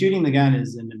shooting the gun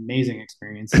is an amazing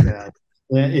experience.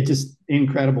 It's just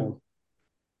incredible.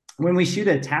 When we shoot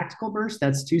a tactical burst,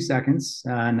 that's 2 seconds,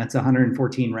 and that's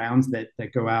 114 rounds that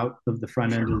go out of the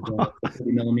front end of the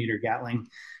 30 millimeter Gatling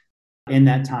in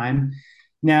that time.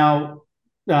 Now,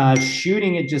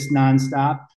 shooting it just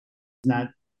nonstop is not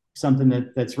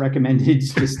something that's recommended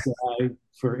just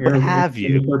for But air have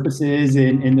you? purposes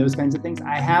and those kinds of things.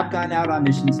 I have gone out on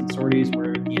missions and sorties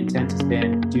where the intent has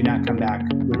been do not come back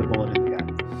with a bullet in the gun.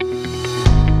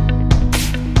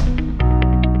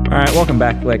 All right, welcome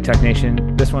back, Leg Tech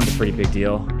Nation. This one's a pretty big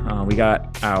deal. We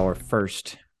got our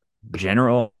first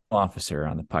general officer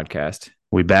on the podcast.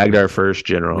 We bagged our first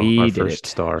general, our We did first it.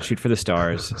 star. Shoot for the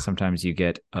stars. Sometimes you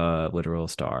get a literal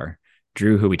star.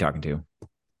 Drew, who are we talking to?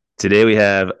 Today we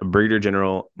have Brigadier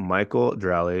General Michael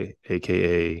Drowley,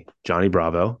 aka Johnny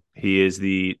Bravo. He is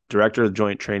the Director of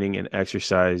Joint Training and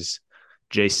Exercise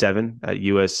J7 at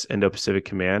U.S. Indo-Pacific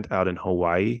Command out in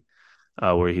Hawaii,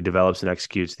 where he develops and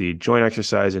executes the joint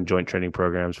exercise and joint training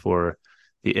programs for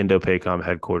the Indo-PACOM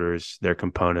headquarters, their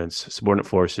components, subordinate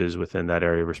forces within that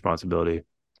area of responsibility.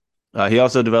 He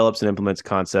also develops and implements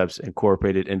concepts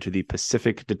incorporated into the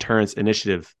Pacific Deterrence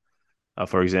Initiative,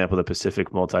 for example, the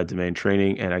Pacific Multi-Domain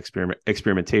Training and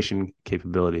Experimentation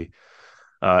Capability.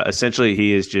 Essentially,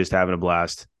 he is just having a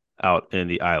blast out in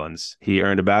the islands. He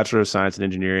earned a Bachelor of Science in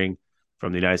Engineering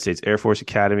from the United States Air Force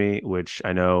Academy, which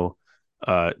I know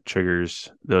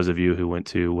triggers those of you who went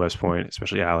to West Point,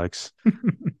 especially Alex.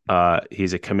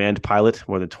 He's a command pilot,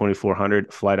 more than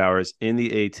 2,400 flight hours in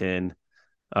the A-10,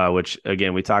 which,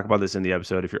 again, we talk about this in the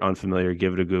episode. If you're unfamiliar,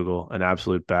 give it a Google. An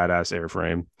absolute badass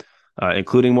airframe,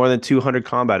 including more than 200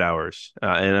 combat hours.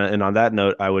 And on that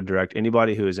note, I would direct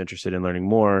anybody who is interested in learning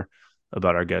more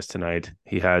about our guest tonight.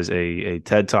 He has a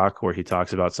TED Talk where he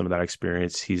talks about some of that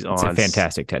experience. It's a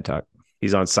fantastic TED Talk.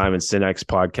 He's on Simon Sinek's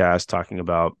podcast talking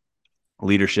about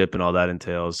leadership and all that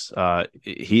entails. I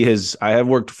have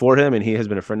worked for him, and he has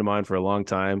been a friend of mine for a long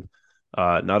time.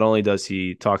 Not only does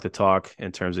he talk the talk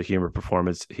in terms of humor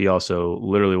performance, he also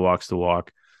literally walks the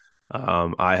walk.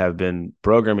 I have been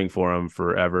programming for him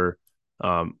forever.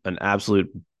 An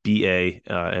absolute BA,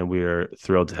 and we are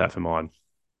thrilled to have him on.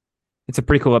 It's a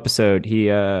pretty cool episode.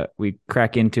 We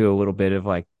crack into a little bit of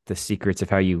like the secrets of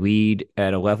how you lead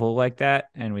at a level like that.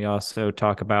 And we also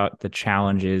talk about the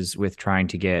challenges with trying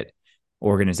to get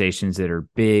organizations that are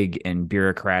big and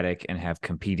bureaucratic and have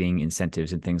competing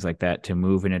incentives and things like that to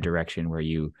move in a direction where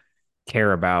you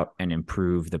care about and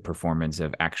improve the performance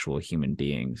of actual human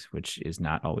beings, which is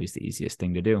not always the easiest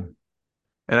thing to do.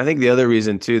 And I think the other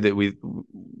reason too that we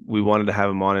wanted to have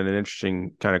him on, in an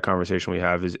interesting kind of conversation we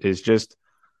have is just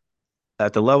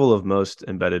at the level of most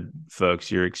embedded folks,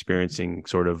 you're experiencing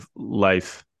sort of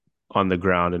life on the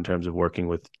ground in terms of working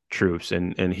with troops.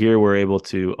 And here we're able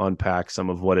to unpack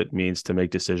some of what it means to make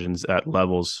decisions at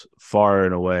levels far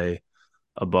and away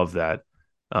above that.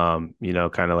 Kind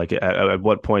of like at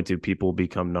what point do people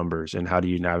become numbers, and how do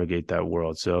you navigate that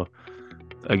world? So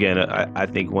again, I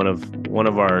think one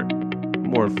of our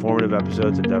more informative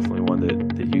episodes, and definitely one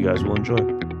that you guys will enjoy.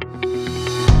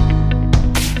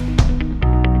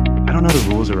 I don't know the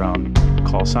rules around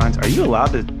call signs. Are you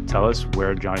allowed to tell us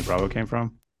where Johnny Bravo came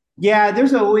from? Yeah,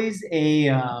 there's always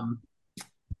a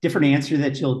different answer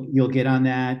that you'll get on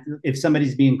that. If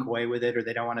somebody's being coy with it or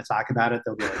they don't want to talk about it,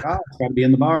 they'll be like, "Oh, it's got to be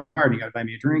in the bar, and you got to buy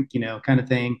me a drink," kind of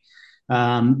thing.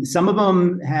 Some of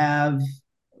them have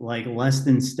like less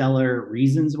than stellar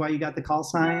reasons why you got the call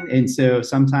sign, and so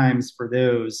sometimes for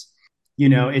those,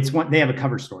 it's one they have a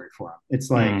cover story for them.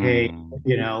 It's like, hey,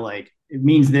 like it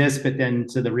means this, but then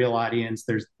to the real audience,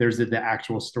 there's the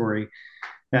actual story.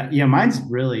 Mine's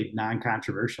really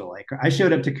non-controversial. Like I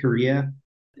showed up to Korea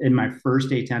in my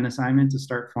first A-10 assignment to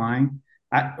start flying.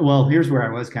 Here's where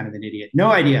I was kind of an idiot.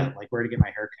 No idea like where to get my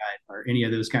haircut or any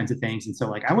of those kinds of things. And so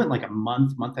like I went like a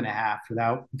month and a half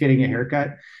without getting a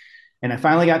haircut. And I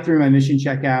finally got through my mission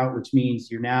checkout, which means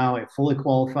you're now a fully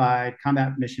qualified,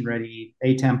 combat mission ready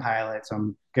A-10 pilot. So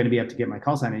I'm going to be up to get my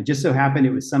call sign. And it just so happened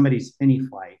it was somebody's penny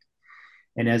flight.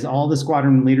 And as all the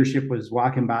squadron leadership was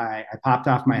walking by, I popped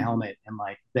off my helmet and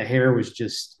like the hair was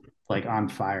just like on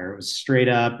fire. It was straight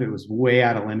up. It was way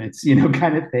out of limits,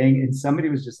 kind of thing. And somebody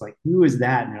was just like, "Who is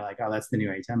that?" And they're like, "Oh, that's the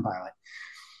new A-10 pilot."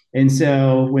 And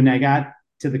so when I got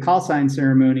to the call sign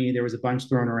ceremony, there was a bunch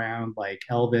thrown around like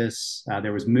Elvis.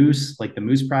 There was Moose, like the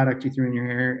Moose product you threw in your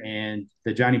hair, and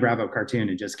the Johnny Bravo cartoon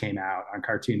had just came out on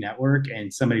Cartoon Network,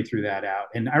 and somebody threw that out.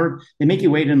 And they make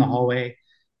you wait in the hallway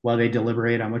while they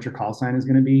deliberate on what your call sign is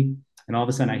going to be. And all of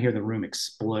a sudden I hear the room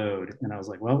explode. And I was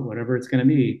like, well, whatever it's going to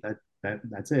be,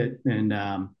 that's it. And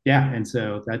yeah, and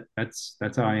so that's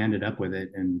how I ended up with it,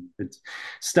 and it's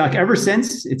stuck ever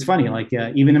since. It's funny, like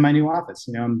even in my new office,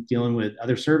 I'm dealing with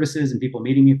other services and people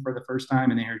meeting me for the first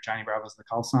time, and they hear Johnny Bravo's the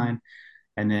call sign.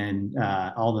 And then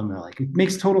all of them are like, it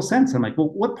makes total sense. I'm like, well,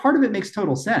 what part of it makes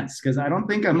total sense? Because I don't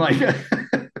think I'm like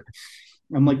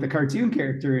I'm like the cartoon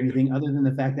character or anything, other than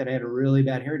the fact that I had a really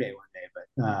bad hair day one day.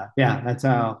 But yeah, that's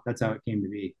how it came to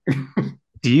be.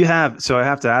 Do you have? So I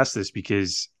have to ask this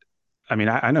because I mean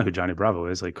I know who Johnny Bravo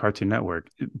is, like Cartoon Network,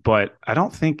 but I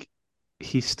don't think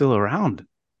he's still around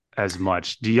as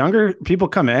much. Do younger people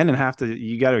come in and have to?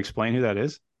 You got to explain who that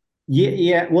is. Yeah,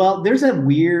 yeah. Well, there's a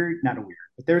weird, not a weird,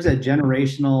 but there's a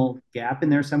generational gap in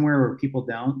there somewhere where people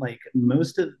don't like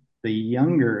most of the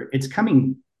younger. It's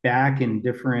coming back in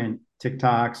different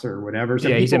TikToks or whatever. So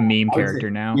Yeah, he's a people, meme I would say, character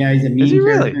now. yeah, he's a Is he meme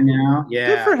really? character now. Good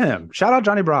Yeah, for him. Shout out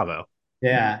Johnny Bravo.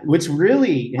 yeah. What's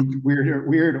really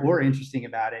weird or interesting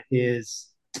about it is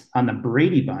on the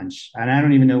Brady Bunch, and I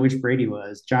don't even know which Brady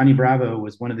was. Johnny Bravo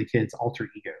was one of the kids' alter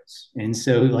egos, and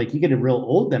so like you get a real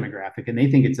old demographic, and they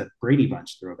think it's a Brady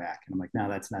Bunch throwback, and I'm like, no,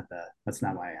 that's not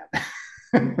why I have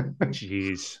that.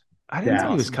 Jeez. I didn't Yeah, know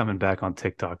he was awesome. coming back on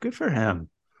TikTok. Good for him.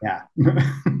 Yeah.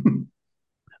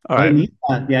 All And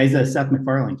right. yeah, he's a Seth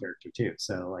MacFarlane character too.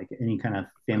 So like any kind of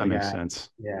That Family makes Guy. sense.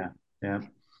 Yeah, yeah.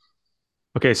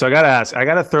 Okay, so I gotta ask, I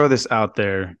gotta throw this out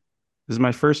there. This is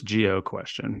my first geo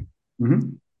question. Mm-hmm.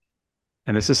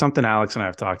 And this is something Alex and I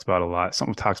have talked about a lot,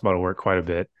 something we talks about at work quite a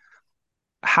bit.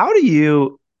 How do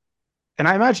you, and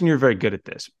I imagine you're very good at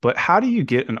this, but how do you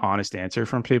get an honest answer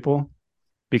from people?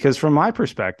 Because from my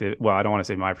perspective, well, I don't want to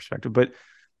say my perspective, but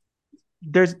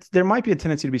there might be a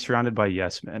tendency to be surrounded by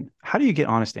yes men. How do you get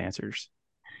honest answers?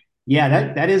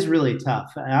 Yeah, that is really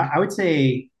tough. I would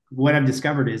say what I've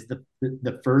discovered is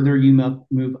the further you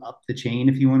move up the chain,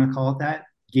 if you want to call it that,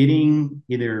 getting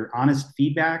either honest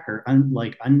feedback or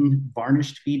like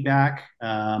unvarnished feedback,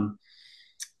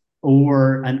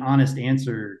 or an honest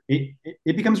answer,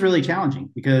 it becomes really challenging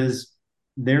because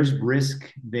there's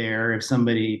risk there if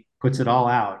somebody puts it all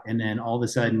out and then all of a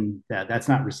sudden that's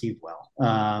not received well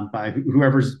by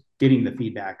whoever's getting the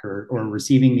feedback or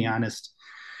receiving the honest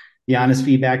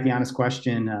feedback, the honest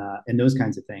question, and those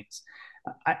kinds of things.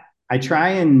 I, I try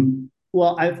and,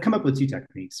 well, I've come up with two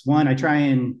techniques. One, I try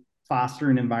and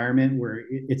foster an environment where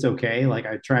it's okay. Like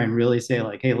I try and really say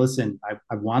like, hey, listen,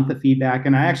 I want the feedback.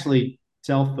 And I actually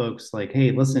tell folks like,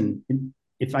 hey, listen,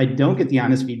 if I don't get the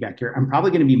honest feedback here, I'm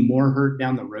probably going to be more hurt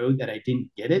down the road that I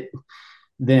didn't get it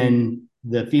than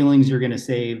the feelings you're going to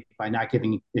save by not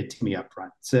giving it to me up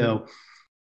front. So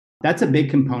that's a big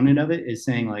component of it is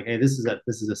saying like, hey, this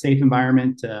is a safe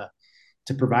environment to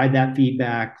provide that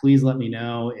feedback. Please let me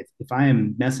know if I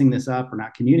am messing this up or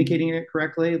not communicating it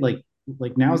correctly. Like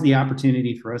now's the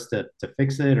opportunity for us to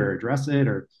fix it or address it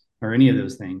or any of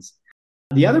those things.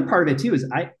 The other part of it too is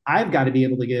I've got to be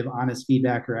able to give honest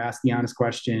feedback or ask the honest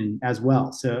question as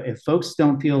well. So if folks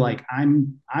don't feel like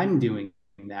I'm doing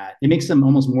that, it makes them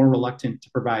almost more reluctant to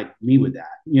provide me with that,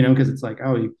 because it's like,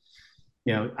 oh,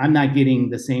 I'm not getting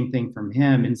the same thing from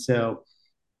him. And so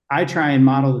I try and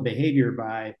model the behavior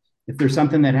by if there's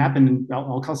something that happened,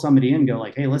 I'll call somebody in and go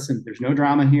like, hey, listen, there's no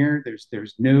drama here.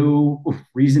 There's no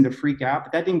reason to freak out,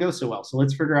 but that didn't go so well. So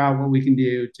let's figure out what we can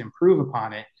do to improve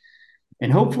upon it.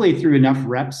 And hopefully through enough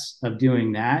reps of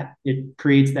doing that, it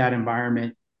creates that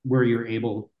environment where you're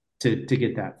able to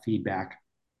get that feedback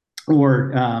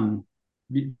or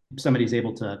somebody's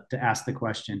able to ask the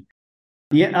question.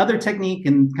 The other technique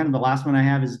and kind of the last one I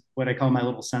have is what I call my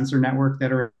little sensor network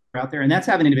that are out there. And that's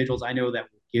having individuals I know that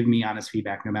will give me honest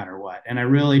feedback no matter what. And I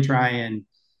really try and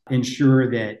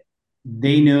ensure that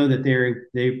they know that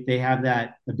they have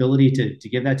that ability to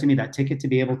give that to me, that ticket to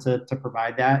be able to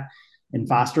provide that and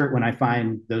foster it when I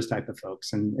find those type of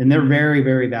folks. And they're very,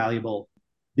 very valuable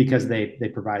because they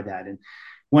provide that. And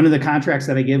one of the contracts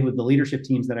that I give with the leadership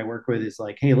teams that I work with is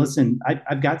like, hey, listen,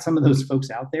 I've got some of those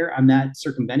folks out there. I'm not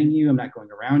circumventing you. I'm not going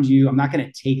around you. I'm not going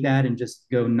to take that and just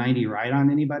go 90 right on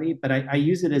anybody, but I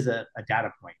use it as a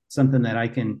data point, something that I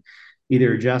can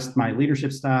either adjust my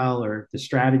leadership style or the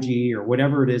strategy or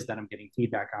whatever it is that I'm getting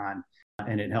feedback on,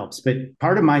 and it helps. But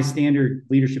part of my standard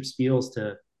leadership spiels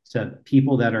to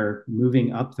people that are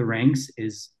moving up the ranks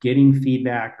is getting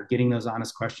feedback or getting those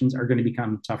honest questions are going to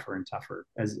become tougher and tougher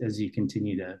as you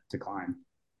continue to climb.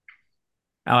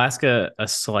 I'll ask a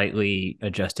slightly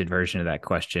adjusted version of that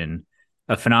question.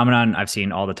 A phenomenon I've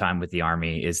seen all the time with the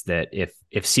Army is that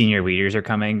if senior leaders are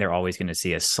coming, they're always going to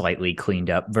see a slightly cleaned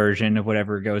up version of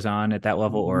whatever goes on at that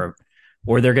level, Mm-hmm.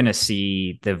 or they're going to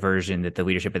see the version that the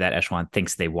leadership of that echelon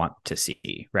thinks they want to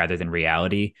see rather than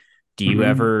reality. Do you Mm-hmm.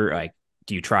 ever like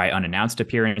do you try unannounced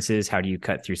appearances? How do you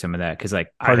cut through some of that? Because like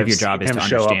I part of have your seen job is him to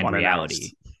show up understand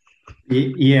unannounced.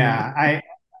 reality. Yeah,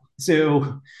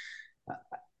 so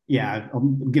yeah,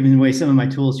 I'm giving away some of my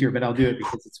tools here, but I'll do it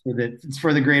because it's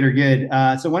for the greater good.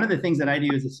 So one of the things that I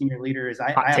do as a senior leader is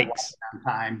I Hot have takes. walk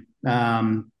around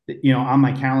time, on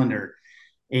my calendar,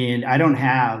 and I don't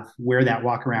have where that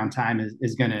walk around time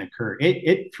is going to occur.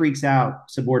 It freaks out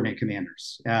subordinate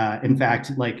commanders. In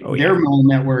fact, like Oh their yeah, neural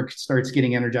network starts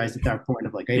getting energized at that point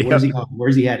of like, hey, where's Yep. he going?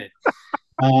 Where's he headed?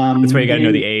 that's why you got to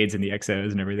know the And aids and the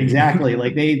XOs and everything. exactly.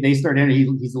 Like they start in,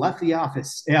 he's left the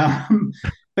office.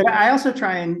 But I also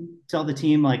try and tell the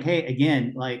team like, hey,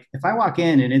 again, like if I walk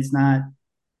in and it's not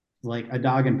like a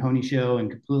dog and pony show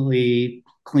and completely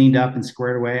cleaned up and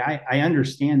squared away, I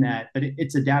understand that, but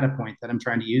it's a data point that I'm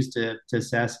trying to use to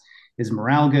assess, is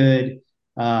morale good?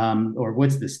 Or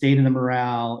what's the state of the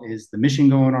morale? Is the mission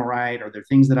going all right? Are there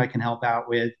things that I can help out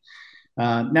with?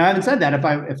 Now, having said that,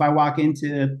 if I walk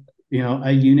into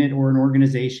a unit or an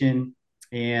organization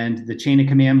and the chain of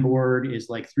command board is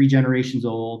like 3 generations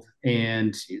old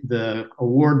and the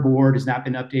award board has not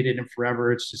been updated in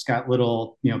forever, it's just got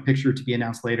little picture to be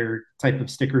announced later type of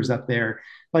stickers up there.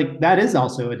 Like that is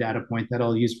also a data point that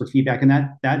I'll use for feedback, and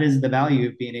that is the value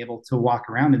of being able to walk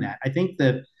around in that. I think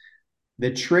the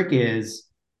trick is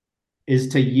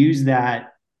to use that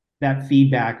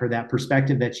feedback or that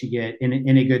perspective that you get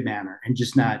in a good manner and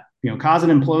just not cause an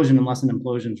implosion unless an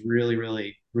implosion is really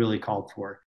really really called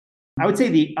for. I would say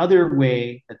the other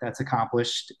way that that's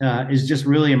accomplished is just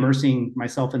really immersing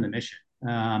myself in the mission,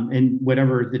 and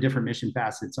whatever the different mission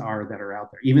facets are that are out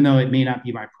there, even though it may not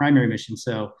be my primary mission.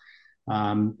 So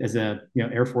as a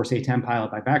Air Force A-10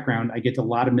 pilot by background, I get a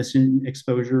lot of mission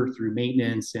exposure through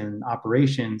maintenance and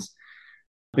operations.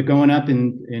 But going up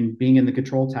and being in the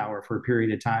control tower for a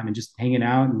period of time and just hanging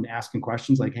out and asking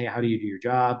questions like, hey, how do you do your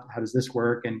job? How does this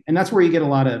work? And that's where you get a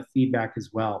lot of feedback as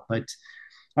well. But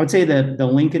I would say that the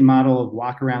Lincoln model of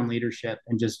walk around leadership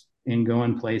and just in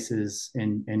going places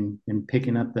and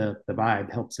picking up the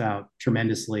vibe helps out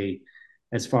tremendously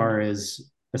as far as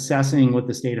assessing what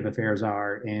the state of affairs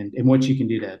are and what you can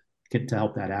do to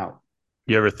help that out.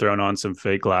 You ever thrown on some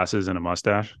fake glasses and a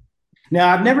mustache? Now,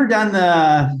 I've never done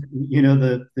the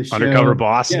Undercover show,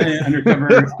 boss. yeah,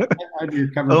 undercover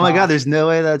Oh my God, boss. there's no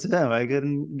way that's him. I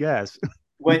couldn't guess.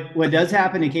 What does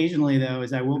happen occasionally though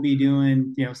is I will be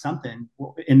doing something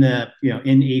in the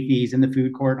in APs in the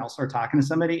food court, and I'll start talking to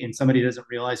somebody, and somebody doesn't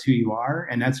realize who you are,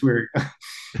 and that's where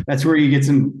that's where you get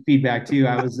some feedback too.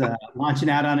 I was launching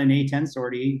out on an A-10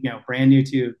 sortie, brand new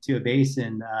to a base,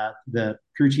 and the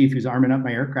crew chief who's arming up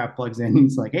my aircraft plugs in.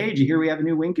 He's like, "Hey, did you hear we have a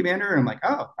new wing commander?" And I'm like,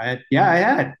 "Oh, yeah, I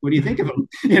had. What do you think of him?"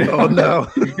 Oh no.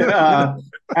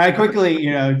 I quickly,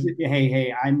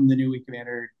 hey, I'm the new wing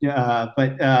commander,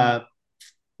 but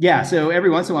yeah, so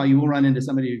every once in a while you will run into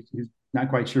somebody who's not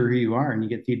quite sure who you are, and you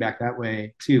get feedback that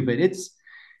way too. But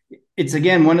it's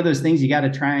again one of those things you got to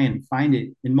try and find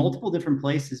it in multiple different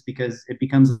places because it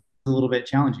becomes a little bit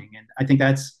challenging. And I think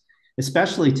that's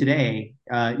especially today.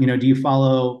 Do you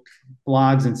follow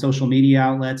blogs and social media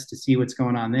outlets to see what's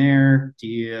going on there? Do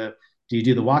you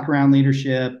do the walk around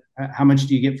leadership? How much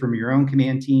do you get from your own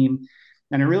command team?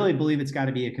 And I really believe it's got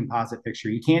to be a composite picture.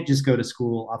 You can't just go to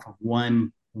school off of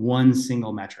one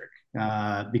single metric,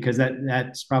 because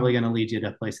that's probably going to lead you to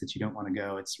a place that you don't want to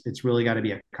go. It's really got to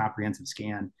be a comprehensive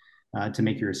scan to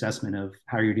make your assessment of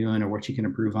how you're doing or what you can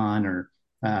improve on, or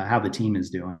how the team is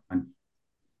doing.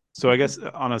 So I guess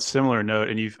on a similar note,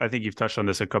 and I think you've touched on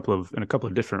this in a couple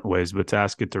of different ways, but to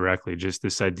ask it directly, just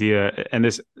this idea, and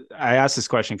this, I asked this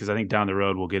question because I think down the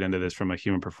road we'll get into this from a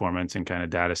human performance and kind of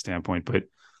data standpoint, but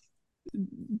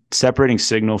separating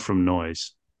signal from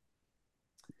noise,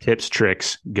 tips,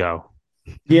 tricks, go.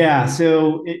 Yeah,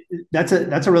 so that's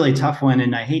a really tough one,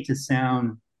 and I hate to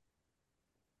sound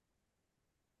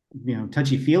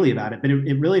touchy feely about it, but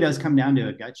it really does come down to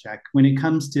a gut check when it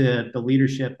comes to the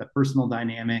leadership, the personal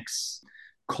dynamics,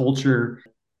 culture.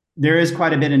 There is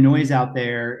quite a bit of noise out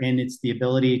there, and it's the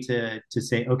ability to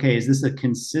say, okay, is this a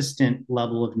consistent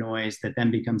level of noise that then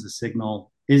becomes a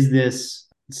signal? Is this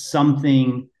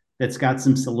something that's got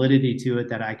some solidity to it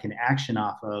that I can action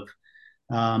off of?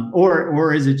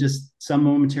 Or is it just some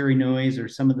momentary noise or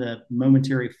some of the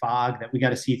momentary fog that we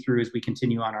got to see through as we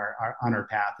continue on our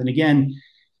path? And again,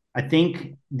 I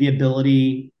think the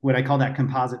ability, what I call that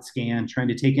composite scan, trying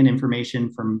to take in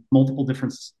information from multiple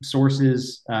different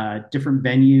sources, different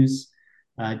venues,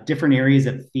 different areas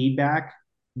of feedback,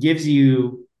 gives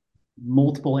you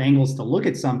multiple angles to look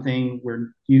at something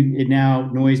where it now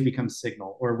noise becomes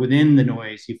signal, or within the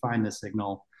noise you find the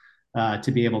signal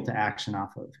to be able to action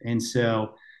off of. And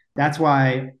so that's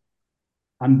why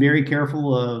I'm very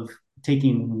careful of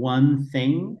taking one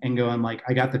thing and going like,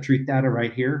 I got the truth data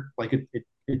right here. Like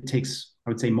it takes, I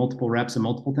would say, multiple reps and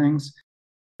multiple things.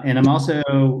 And I'm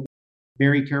also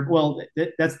very careful. Well,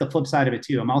 that's the flip side of it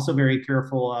too. I'm also very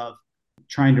careful of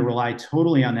trying to rely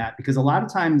totally on that, because a lot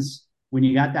of times when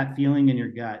you got that feeling in your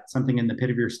gut, something in the pit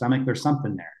of your stomach, there's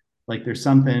something there. Like there's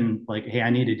something like, hey, I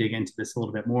need to dig into this a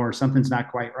little bit more. Something's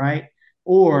not quite right.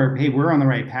 Or, hey, we're on the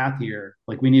right path here.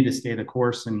 Like we need to stay the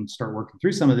course and start working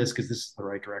through some of this because this is the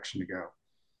right direction to go.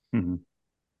 Mm-hmm.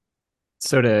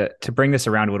 So to bring this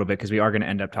around a little bit, because we are going to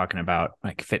end up talking about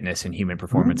like fitness and human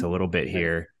performance a little bit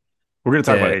here. We're going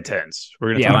to talk about A-10s. We're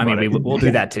going to yeah, talk I mean, about we'll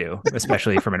do that too,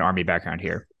 especially from an Army background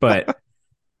here. But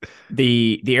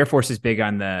the Air Force is big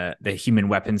on the human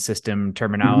weapon system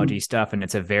terminology stuff, and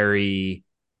it's a very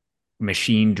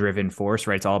machine driven force,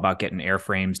 right? It's all about getting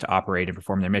airframes to operate and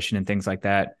perform their mission and things like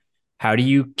that. How do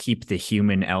you keep the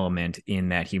human element in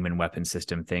that human weapon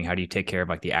system thing? How do you take care of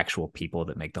like the actual people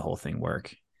that make the whole thing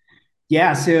work?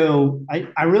 Yeah, so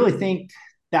I really think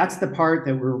that's the part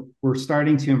that we're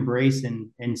starting to embrace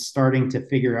and starting to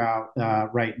figure out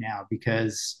right now.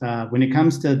 Because when it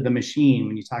comes to the machine,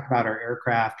 when you talk about our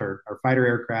aircraft or our fighter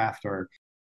aircraft or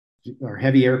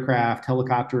heavy aircraft,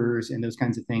 helicopters, and those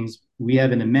kinds of things, we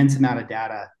have an immense amount of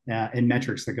data and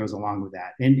metrics that goes along with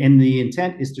that. And the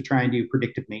intent is to try and do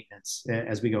predictive maintenance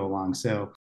as we go along.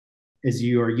 So as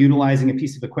you are utilizing a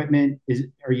piece of equipment,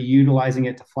 are you utilizing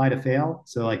it to fly to fail?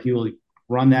 So like you will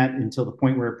run that until the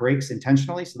point where it breaks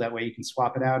intentionally, so that way you can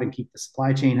swap it out and keep the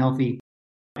supply chain healthy.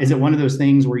 Is it one of those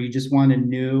things where you just want to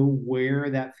know where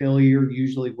that failure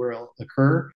usually will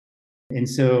occur? And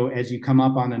so as you come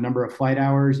up on a number of flight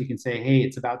hours, you can say, hey,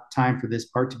 it's about time for this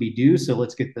part to be due. So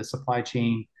let's get the supply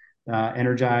chain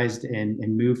energized and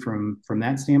move from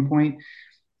that standpoint.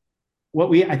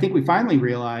 What I think we finally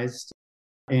realized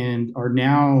and are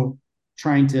now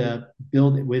trying to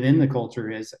build within the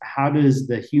culture is, how does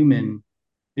the human,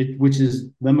 which is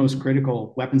the most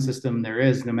critical weapon system there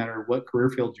is, no matter what career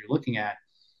field you're looking at,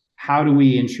 how do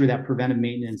we ensure that preventive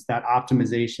maintenance, that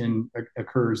optimization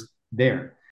occurs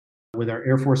there? With our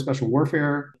Air Force Special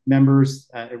Warfare members,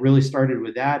 it really started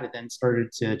with that. It then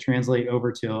started to translate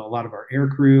over to a lot of our air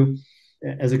crew.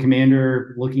 As a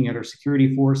commander, looking at our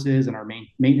security forces and our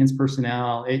maintenance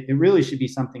personnel, it really should be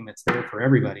something that's there for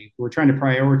everybody. We're trying to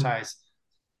prioritize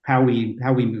how we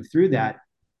move through that,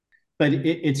 but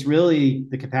it's really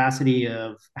the capacity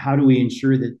of how do we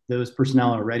ensure that those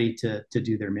personnel are ready to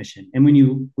do their mission. And when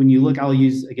you look, I'll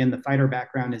use again the fighter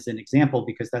background as an example,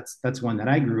 because that's one that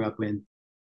I grew up in.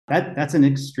 That's an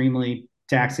extremely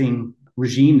taxing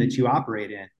regime that you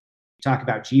operate in. Talk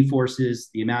about G forces,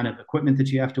 the amount of equipment that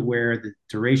you have to wear, the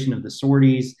duration of the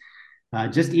sorties,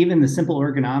 just even the simple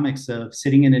ergonomics of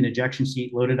sitting in an ejection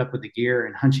seat loaded up with the gear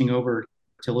and hunching over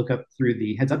to look up through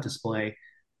the heads up display.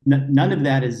 None of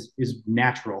that is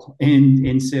natural.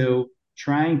 And so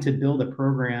trying to build a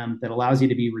program that allows you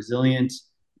to be resilient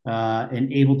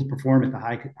and able to perform at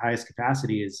the highest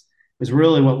capacity is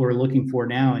really what we're looking for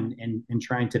now, and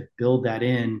trying to build that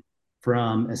in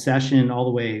from a session all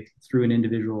the way through an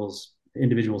individual's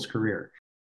career.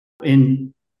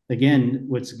 And again,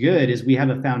 what's good is we have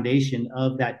a foundation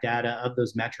of that data, of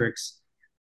those metrics,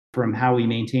 from how we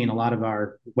maintain a lot of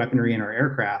our weaponry and our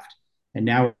aircraft. And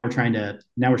now we're trying to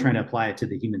apply it to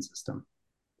the human system.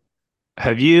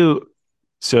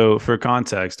 So for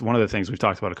context, one of the things we've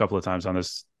talked about a couple of times on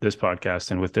this podcast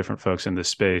and with different folks in this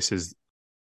space is,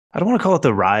 I don't want to call it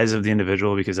the rise of the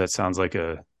individual, because that sounds like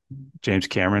a James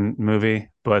Cameron movie,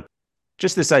 but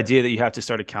just this idea that you have to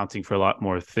start accounting for a lot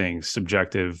more things,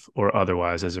 subjective or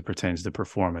otherwise, as it pertains to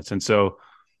performance. And so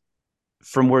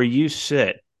from where you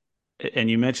sit, and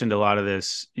you mentioned a lot of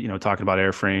this, talking about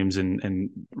airframes and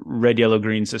red, yellow,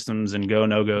 green systems and go,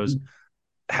 no goes.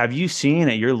 Have you seen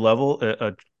at your level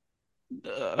an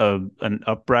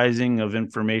uprising of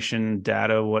information,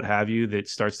 data, what have you, that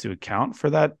starts to account for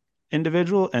that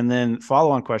individual? And then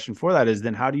follow-on question for that is,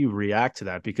 then how do you react to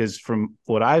that? Because from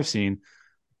what I've seen,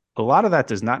 a lot of that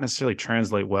does not necessarily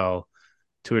translate well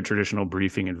to a traditional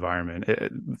briefing environment.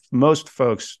 Most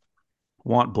folks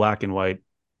want black and white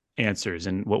answers,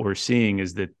 and what we're seeing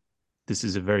is that this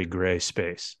is a very gray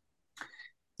space.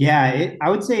 Yeah, I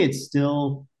would say it's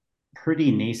still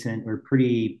pretty nascent or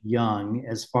pretty young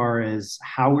as far as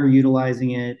how we're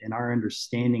utilizing it and our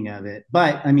understanding of it.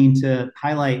 But I mean, to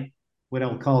highlight what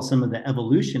I'll call some of the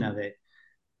evolution of it,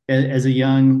 as a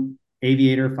young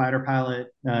aviator, fighter pilot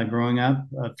growing up,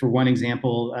 for one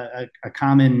example, a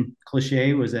common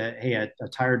cliche was hey, a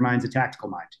tired mind's a tactical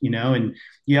mind, and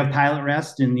you have pilot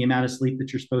rest and the amount of sleep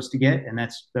that you're supposed to get, and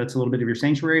that's a little bit of your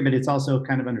sanctuary, but it's also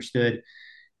kind of understood,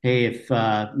 hey, if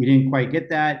you didn't quite get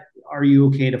that, are you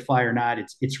okay to fly or not?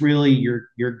 It's really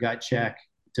your gut check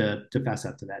to fess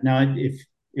up to that. Now,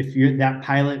 if you're that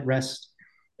pilot rest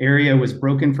area was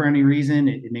broken for any reason,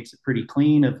 it makes it pretty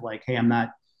clean of like, hey, I'm not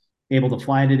able to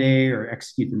fly today or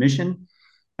execute the mission.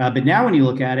 But now when you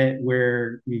look at it,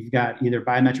 where you've got either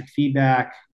biometric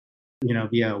feedback,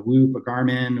 via a Whoop, a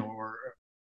Garmin, or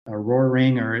a Roar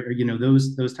Ring, or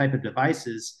those type of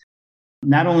devices,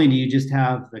 not only do you just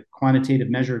have the quantitative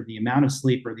measure of the amount of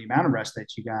sleep or the amount of rest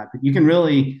that you got, but you can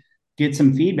really get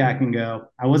some feedback and go,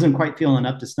 I wasn't quite feeling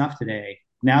up to snuff today.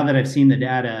 Now that I've seen the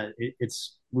data,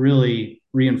 it's really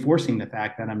reinforcing the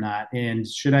fact that I'm not. And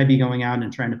should I be going out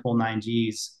and trying to pull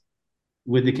 9Gs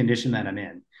with the condition that I'm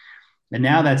in? And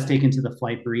now that's taken to the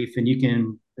flight brief, and you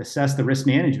can assess the risk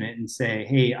management and say,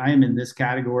 hey, I am in this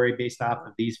category based off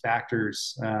of these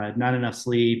factors. Not enough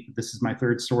sleep. This is my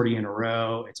third sortie in a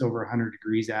row. It's over 100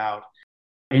 degrees out.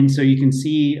 And so you can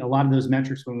see a lot of those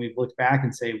metrics when we've looked back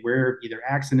and say where either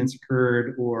accidents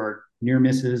occurred or near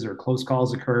misses or close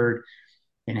calls occurred,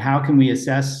 and how can we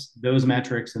assess those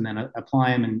metrics and then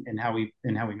apply them and how we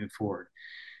move forward.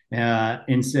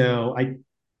 And so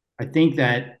I think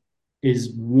that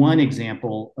is one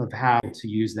example of how to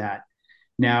use that.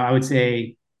 Now, I would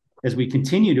say as we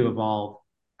continue to evolve,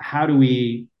 how do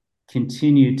we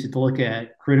continue to look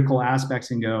at critical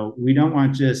aspects and go, we don't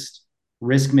want just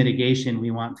risk mitigation, we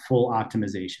want full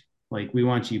optimization. Like we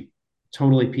want you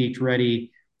totally peaked,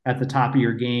 ready at the top of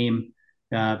your game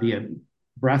via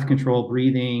breath control,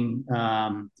 breathing,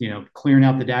 clearing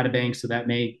out the data bank so that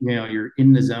you're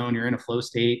in the zone, you're in a flow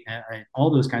state, all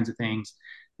those kinds of things.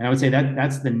 And I would say that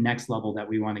that's the next level that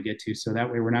we want to get to. So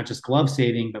that way we're not just glove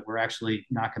saving, but we're actually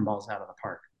knocking balls out of the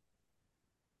park.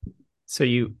 So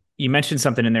you mentioned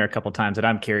something in there a couple of times that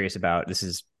I'm curious about. This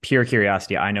is pure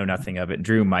curiosity. I know nothing of it.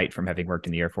 Drew might, from having worked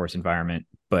in the Air Force environment,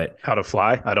 but how to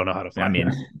fly? I don't know how to fly. I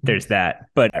mean, there's that.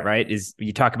 But right, is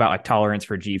you talk about like tolerance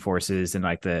for G forces and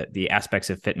like the aspects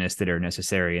of fitness that are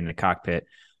necessary in the cockpit.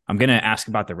 I'm going to ask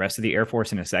about the rest of the Air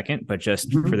Force in a second, but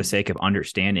just for the sake of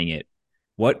understanding it,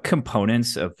 what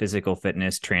components of physical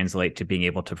fitness translate to being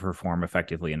able to perform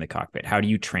effectively in the cockpit? How do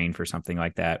you train for something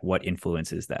like that? What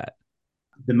influences that?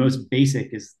 The most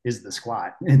basic is the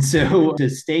squat. And so to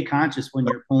stay conscious when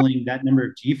you're pulling that number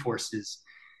of G forces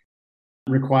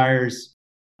requires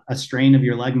a strain of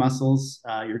your leg muscles,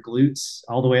 your glutes,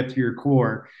 all the way up to your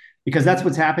core, because that's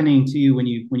what's happening to you when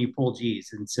you pull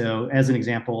Gs. And so as an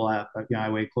example, I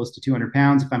weigh close to 200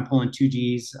 pounds. If I'm pulling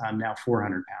 2Gs, I'm now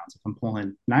 400 pounds. If I'm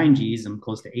pulling 9Gs, I'm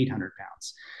close to 800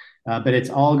 pounds. But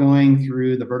it's all going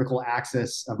through the vertical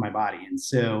axis of my body. And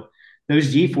so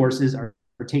those G forces are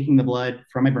taking the blood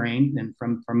from my brain and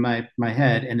from my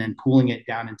head and then pulling it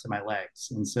down into my legs.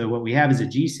 And so what we have is a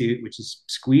G suit, which is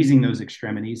squeezing those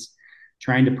extremities,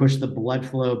 trying to push the blood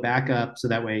flow back up so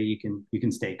that way you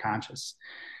can stay conscious.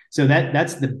 So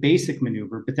that's the basic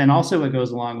maneuver. But then also what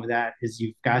goes along with that is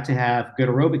you've got to have good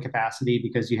aerobic capacity,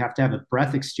 because you have to have a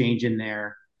breath exchange in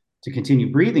there to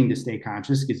continue breathing to stay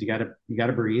conscious, because you got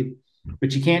to breathe.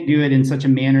 But you can't do it in such a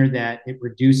manner that it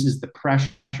reduces the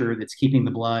pressure that's keeping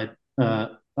the blood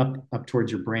up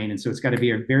towards your brain. And so it's got to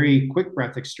be a very quick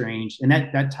breath exchange, and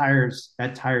that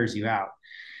tires you out.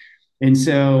 And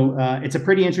so it's a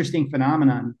pretty interesting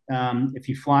phenomenon. If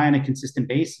you fly on a consistent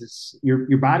basis,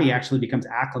 your body actually becomes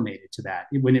acclimated to that.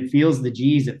 When it feels the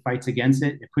G's, it fights against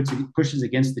it. It pushes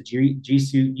against the G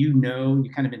suit. You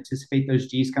kind of anticipate those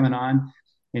G's coming on.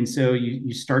 And so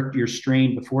you start your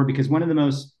strain before, because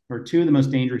two of the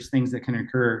most dangerous things that can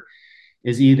occur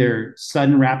is either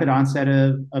sudden rapid onset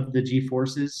of the G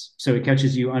forces, so it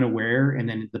catches you unaware and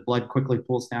then the blood quickly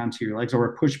pulls down to your legs, or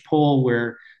a push pull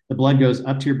where the blood goes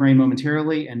up to your brain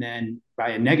momentarily and then by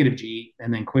a negative G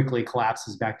and then quickly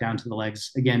collapses back down to the legs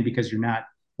again, because you're not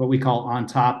what we call on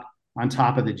top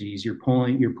of the G's.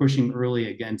 You're pushing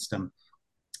early against them.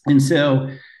 And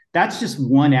so that's just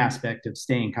one aspect of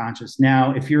staying conscious.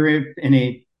 Now, if you're in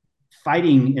a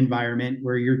fighting environment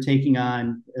where you're taking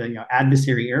on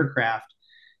adversary aircraft,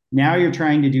 now you're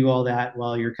trying to do all that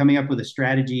while you're coming up with a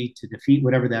strategy to defeat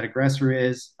whatever that aggressor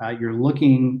is. You're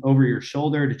looking over your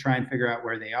shoulder to try and figure out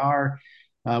where they are,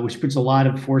 which puts a lot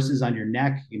of forces on your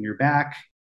neck and your back.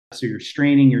 So you're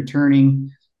straining, you're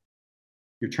turning,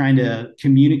 you're trying to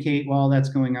communicate while that's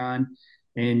going on.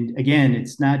 And again,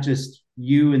 it's not just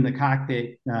you in the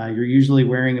cockpit. You're usually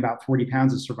wearing about 40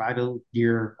 pounds of survival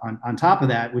gear on top of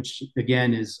that, which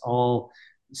again is all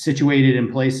situated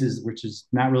in places which is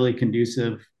not really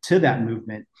conducive to that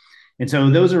movement. And so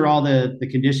those are all the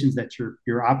conditions that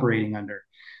you're operating under.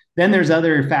 Then there's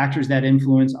other factors that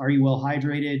influence. Are you well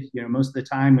hydrated? Most of the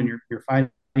time when you're fighting,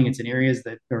 it's in areas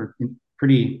that are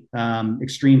pretty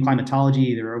extreme climatology,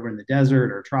 either over in the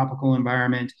desert or a tropical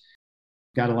environment.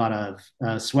 Got a lot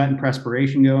of sweat and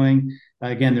perspiration going.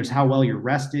 Again, there's how well you're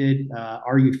rested.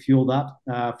 Are you fueled up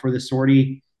for the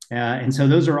sortie? And so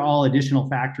those are all additional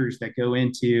factors that go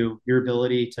into your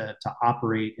ability to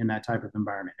operate in that type of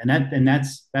environment.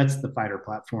 That's the fighter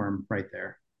platform right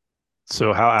there.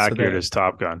 So how accurate is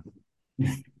Top Gun?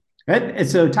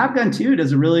 So Top Gun 2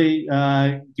 does a really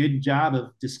good job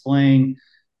of displaying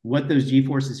what those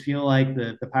G-forces feel like,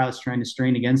 the pilot's trying to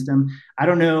strain against them. I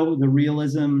don't know the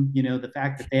realism, the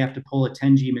fact that they have to pull a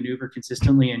 10G maneuver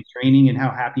consistently in training and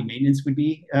how happy maintenance would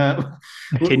be.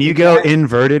 Can you go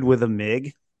inverted with a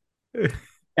MiG?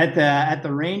 At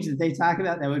the range that they talk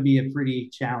about, that would be a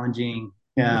pretty challenging,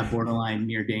 borderline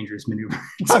near dangerous maneuver.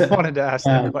 I wanted to ask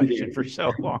that question for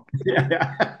so long.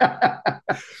 Yeah.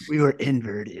 We were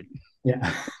inverted.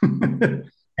 Yeah.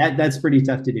 That's pretty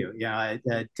tough to do. Yeah.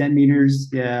 10 meters,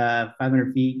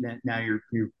 500 feet. Now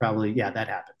you're probably, that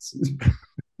happens.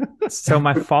 So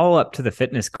my follow-up to the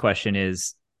fitness question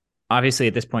is, obviously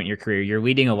at this point in your career, you're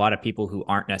leading a lot of people who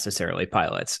aren't necessarily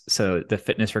pilots. So the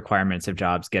fitness requirements of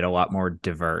jobs get a lot more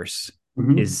diverse.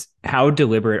 Mm-hmm. How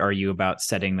deliberate are you about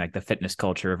setting like the fitness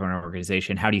culture of an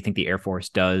organization? How do you think the Air Force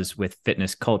does with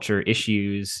fitness culture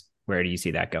issues? Where do you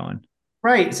see that going?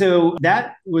 Right. So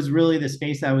that was really the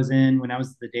space I was in when I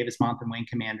was the Davis-Monthan Wing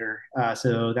Commander.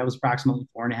 So that was approximately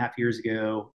 4.5 years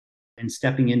ago, and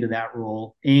stepping into that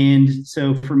role. And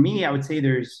so for me, I would say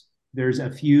there's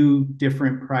a few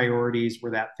different priorities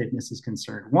where that fitness is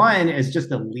concerned. One is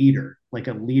just a leader, like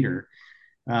a leader.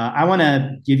 I want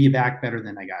to give you back better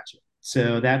than I got you.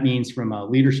 So that means from a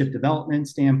leadership development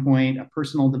standpoint, a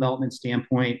personal development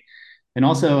standpoint, and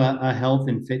also a health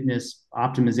and fitness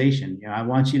optimization. I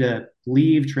want you to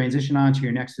transition on to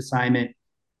your next assignment,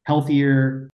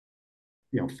 healthier,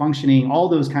 functioning, all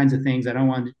those kinds of things. I don't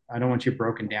want you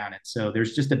broken down. And so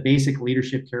there's just a basic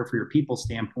leadership care for your people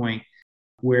standpoint,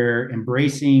 where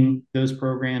embracing those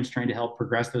programs, trying to help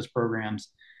progress those programs,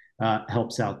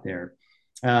 helps out there.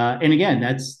 And again,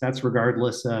 that's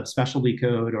regardless of specialty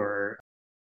code or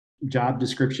job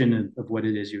description of what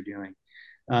it is you're doing.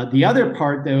 The other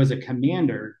part, though, as a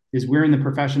commander, is we're in the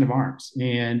profession of arms.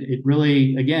 And it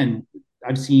really, again,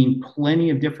 I've seen plenty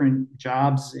of different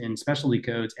jobs in specialty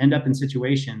codes end up in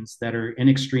situations that are in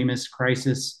extremis,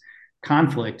 crisis,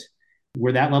 conflict,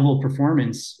 where that level of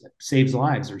performance saves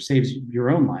lives or saves your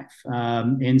own life.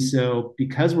 And so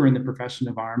because we're in the profession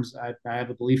of arms, I have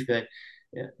a belief that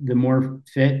the more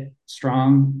fit,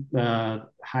 strong,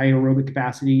 high aerobic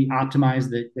capacity,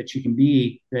 optimized that you can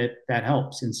be, that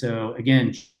helps. And so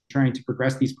again, trying to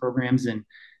progress these programs and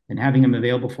having them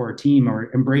available for our team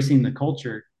or embracing the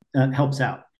culture helps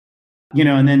out.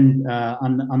 And then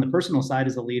on the personal side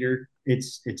as a leader,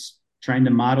 it's trying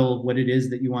to model what it is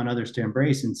that you want others to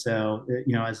embrace. And so,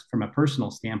 as from a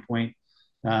personal standpoint,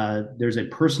 there's a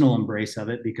personal embrace of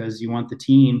it, because you want the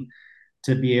team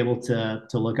to be able to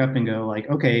look up and go like,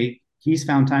 okay, he's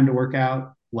found time to work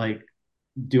out. Like,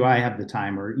 do I have the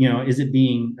time, or, is it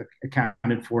being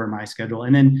accounted for in my schedule?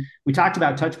 And then we talked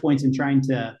about touch points and trying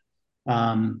to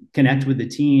connect with the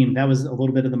team. That was a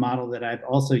little bit of the model that I've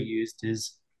also used.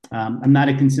 Is I'm not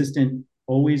a consistent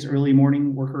always early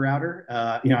morning worker outer.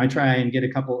 I try and get a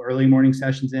couple early morning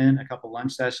sessions in, a couple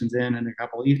lunch sessions in, and a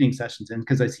couple evening sessions in,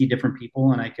 because I see different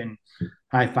people and I can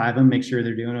high five them, make sure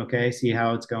they're doing okay, see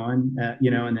how it's going,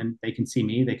 and then they can see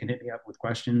me, they can hit me up with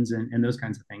questions and those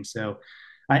kinds of things. So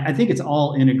I think it's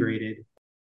all integrated.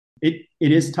 It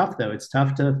is tough, though. It's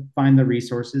tough to find the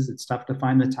resources. It's tough to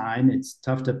find the time. It's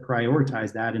tough to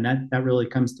prioritize that. And that really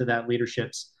comes to that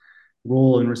leadership's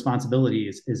role and responsibility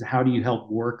is how do you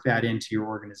help work that into your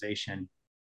organization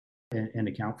and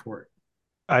account for it?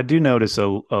 I do notice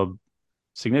a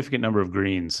significant number of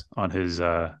greens on his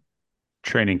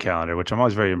training calendar, which I'm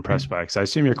always very impressed by, because I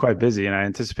assume you're quite busy and I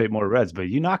anticipate more reds, but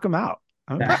you knock them out.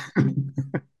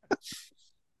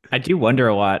 I do wonder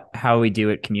a lot how we do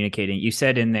it communicating. You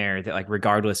said in there that, like,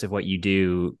 regardless of what you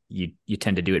do, you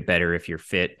tend to do it better if you're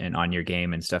fit and on your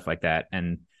game and stuff like that.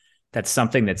 And that's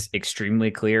something that's extremely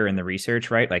clear in the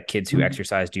research, right? Like, kids who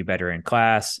exercise do better in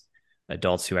class,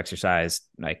 adults who exercise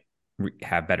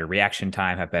have better reaction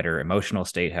time, have better emotional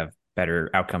state, have better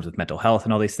outcomes with mental health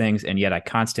and all these things. And yet I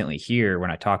constantly hear when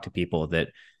I talk to people that,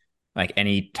 like,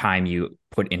 any time you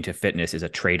put into fitness is a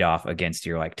trade-off against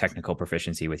your technical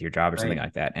proficiency with your job or something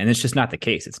like that. And it's just not the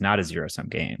case. It's not a zero-sum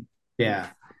game. Yeah.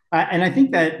 And I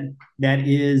think that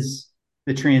is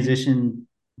the transition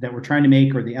that we're trying to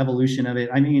make, or the evolution of it.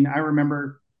 I mean, I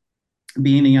remember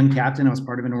being a young captain. I was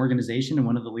part of an organization, and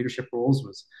one of the leadership roles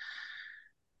was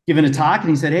giving a talk, and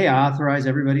he said, "Hey, I authorize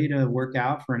everybody to work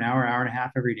out for an hour, hour and a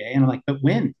half every day." And I'm like, "But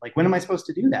when? Like, when am I supposed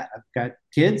to do that? I've got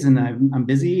kids and I'm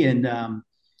busy, and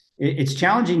it's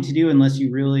challenging to do unless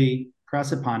you really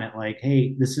press upon it. Like,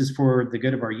 hey, this is for the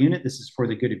good of our unit. This is for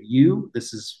the good of you.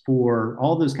 This is for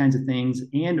all those kinds of things,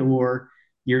 and or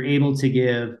you're able to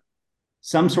give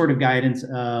some sort of guidance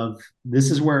of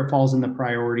this is where it falls in the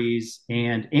priorities,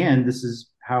 and this is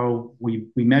how we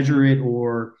measure it,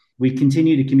 or we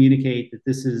continue to communicate that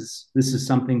this is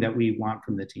something that we want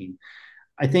from the team.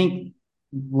 I think,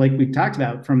 like we talked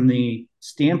about, from the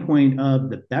standpoint of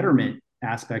the betterment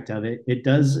aspect of it, it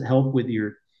does help with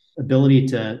your ability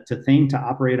to think, to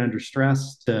operate under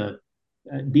stress, to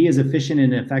be as efficient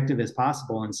and effective as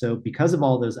possible. And so, because of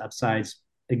all those upsides,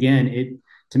 again, it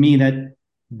to me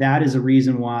that is a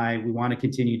reason why we want to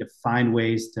continue to find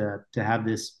ways to have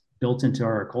this built into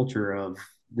our culture of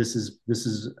this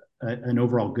is an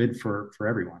overall good for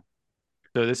everyone.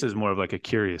 So this is more of like a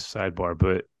curious sidebar,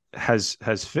 but has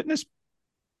fitness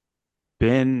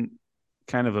been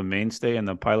kind of a mainstay in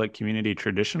the pilot community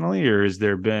traditionally, or has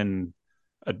there been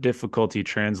a difficulty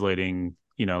translating,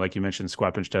 like you mentioned,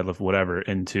 squat, bench, deadlift, whatever,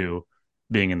 into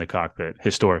being in the cockpit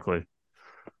historically?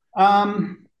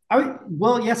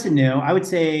 Well, yes and no. I would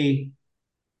say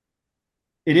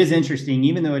it is interesting,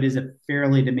 even though it is a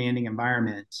fairly demanding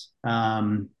environment.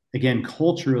 Again,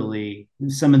 culturally,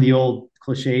 some of the old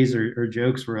cliches or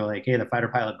jokes were like, "Hey, the fighter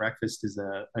pilot breakfast is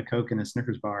a Coke and a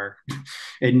Snickers bar,"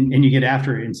 and you get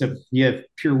after it. And so, if you have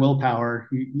pure willpower,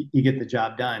 you get the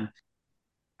job done.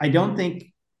 I don't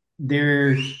think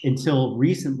there until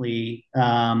recently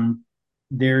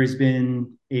there has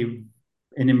been an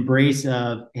embrace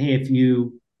of, hey, if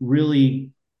you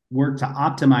really work to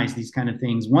optimize these kind of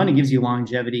things, one, it gives you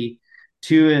longevity.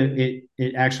 Two,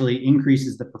 it actually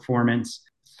increases the performance.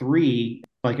 Three,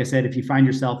 like I said, if you find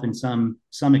yourself in some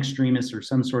extremist or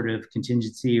some sort of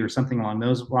contingency or something along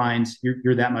those lines,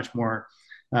 you're that much more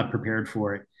prepared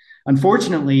for it.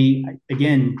 Unfortunately,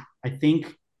 again, I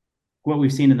think what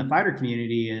we've seen in the fighter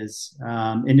community is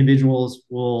individuals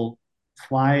will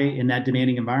fly in that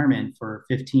demanding environment for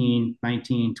 15,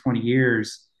 19, 20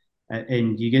 years.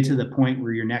 And you get to the point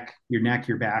where your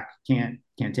back can't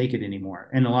take it anymore.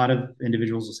 And a lot of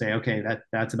individuals will say, okay,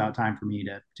 that's about time for me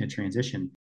to transition.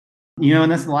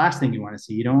 And that's the last thing you want to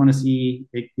see. You don't want to see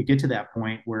it get to that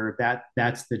point where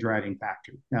that's the driving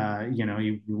factor.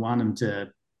 You want them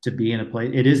to be in a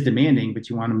place. It is demanding, but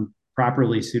you want them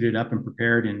properly suited up and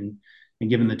prepared and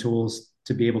given the tools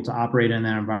to be able to operate in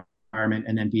that environment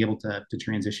and then be able to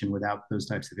transition without those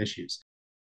types of issues.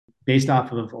 Based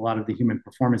off of a lot of the human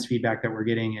performance feedback that we're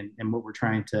getting and what we're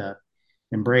trying to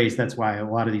embrace, that's why a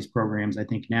lot of these programs, I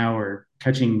think, now are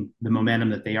catching the momentum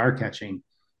that they are catching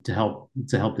to help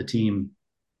the team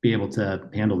be able to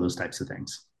handle those types of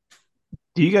things.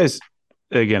 Do you guys,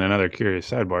 again, another curious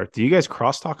sidebar, do you guys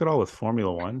crosstalk at all with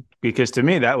Formula One? Because to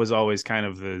me, that was always kind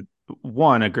of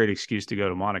a great excuse to go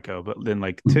to Monaco, but then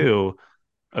like two,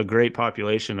 a great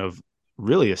population of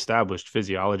really established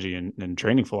physiology and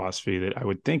training philosophy that I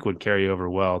would think would carry over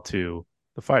well to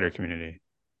the fighter community.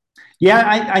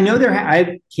 Yeah, I know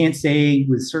I can't say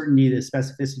with certainty the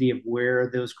specificity of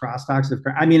where those crosstalks have.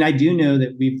 I mean, I do know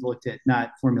that we've looked at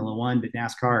not Formula One, but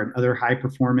NASCAR and other high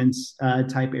performance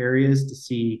type areas to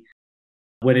see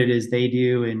what it is they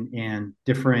do and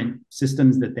different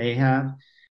systems that they have.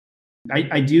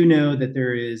 I do know that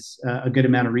there is a good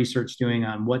amount of research doing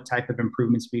on what type of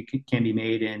improvements can be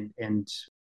made and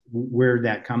where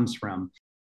that comes from.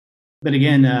 But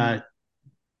again,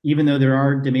 even though there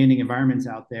are demanding environments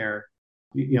out there,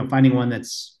 finding one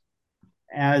that's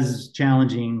as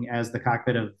challenging as the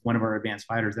cockpit of one of our advanced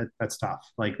fighters, that's tough.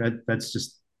 Like that's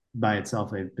just by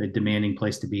itself a demanding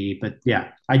place to be. But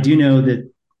yeah, I do know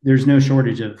that there's no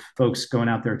shortage of folks going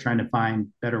out there trying to find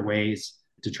better ways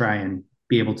to try and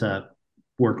be able to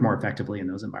work more effectively in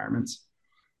those environments.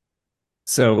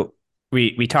 So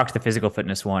we talked the physical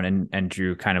fitness one, and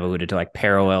Drew kind of alluded to like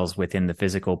parallels within the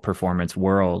physical performance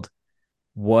world.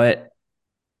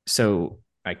 So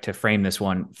like to frame this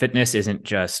one, fitness isn't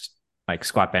just like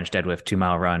squat, bench, deadlift, 2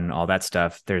 mile run, all that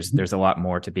stuff. There's a lot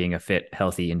more to being a fit,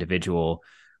 healthy individual.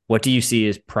 What do you see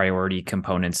as priority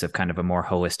components of kind of a more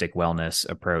holistic wellness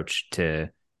approach to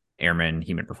airman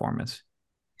human performance?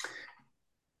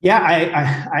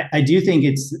 Yeah, I do think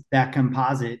it's that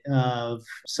composite of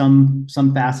some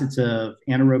facets of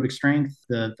anaerobic strength,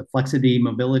 the flexity,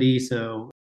 mobility.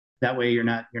 So that way you're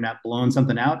not blowing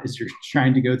something out as you're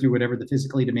trying to go through whatever the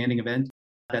physically demanding event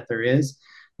that there is.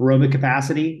 Aerobic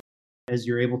capacity as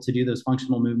you're able to do those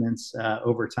functional movements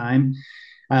over time.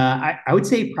 I would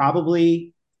say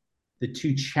probably the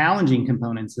two challenging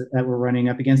components that we're running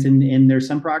up against, and there's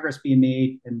some progress being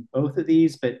made in both of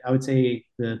these, but I would say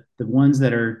the ones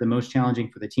that are the most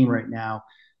challenging for the team right now,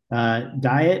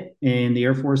 diet, and the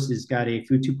Air Force has got a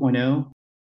Food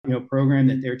 2.0 program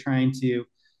that they're trying to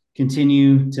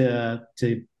continue to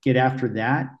get after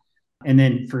that. And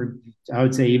then I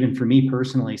would say even for me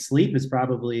personally, sleep is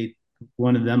probably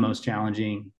one of the most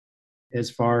challenging as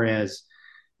far as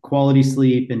quality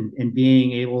sleep and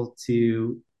being able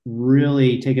to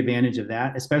really take advantage of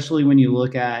that, especially when you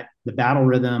look at the battle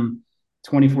rhythm,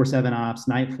 24/7 ops,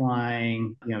 night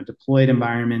flying, deployed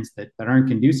environments that aren't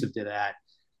conducive to that.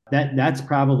 That's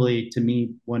probably, to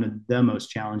me, one of the most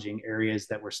challenging areas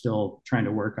that we're still trying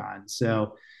to work on.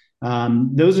 So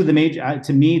those are the major,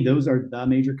 to me, those are the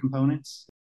major components,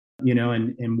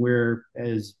 and we're,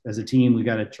 as a team, we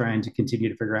got to try and to continue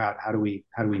to figure out how do we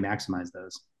maximize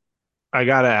those. I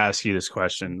got to ask you this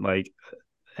question.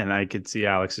 And I could see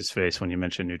Alex's face when you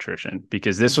mentioned nutrition,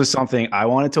 because this was something I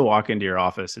wanted to walk into your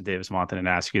office at Davis Monthan and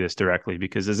ask you this directly,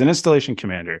 because as an installation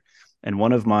commander and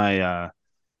one of my,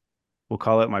 we'll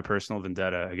call it my personal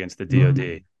vendetta against the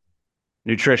DoD,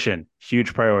 nutrition,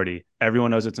 huge priority.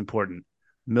 Everyone knows it's important.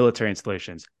 Military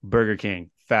installations, Burger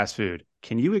King, fast food.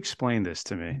 Can you explain this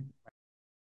to me?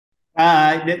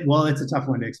 Well, it's a tough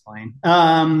one to explain.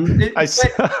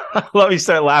 Let me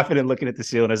start laughing and looking at the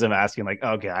ceiling as I'm asking, like,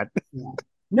 oh God.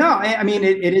 No, I mean,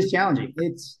 it is challenging.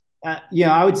 It's,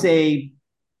 I would say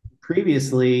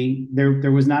previously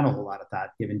there was not a whole lot of thought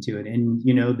given to it. And,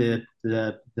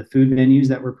 the food menus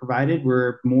that were provided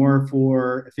were more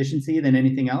for efficiency than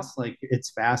anything else. Like,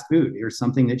 it's fast food. Here's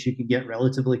something that you can get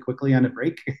relatively quickly on a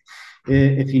break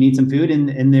if you need some food.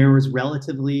 And there was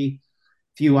relatively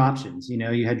few options.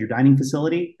 You had your dining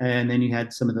facility, and then you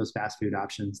had some of those fast food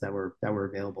options that were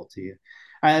available to you.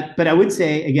 But I would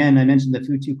say, again, I mentioned the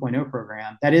Food 2.0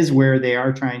 program. That is where they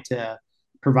are trying to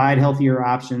provide healthier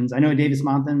options. I know at Davis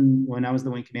Monthan, when I was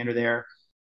the wing commander there,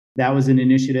 that was an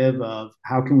initiative of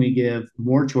how can we give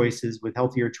more choices with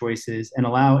healthier choices and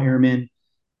allow airmen,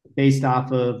 based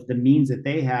off of the means that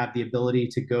they have, the ability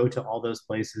to go to all those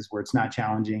places where it's not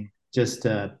challenging, just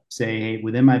to say, hey,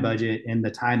 within my budget and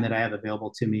the time that I have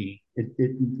available to me,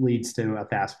 it leads to a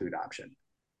fast food option.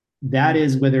 That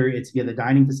is whether it's via the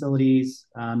dining facilities,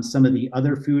 some of the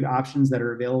other food options that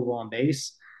are available on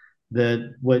base.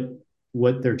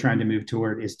 What they're trying to move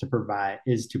toward is to provide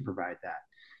that.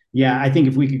 Yeah, I think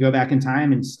if we could go back in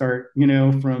time and start,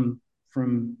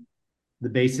 from the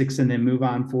basics and then move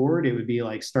on forward, it would be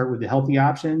like start with the healthy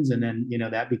options, and then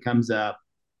that becomes a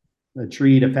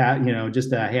treat, a fat,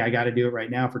 just a, hey, I got to do it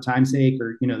right now for time's sake,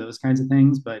 or those kinds of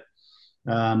things. But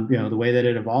the way that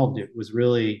it evolved, it was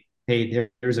really, hey,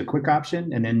 there's a quick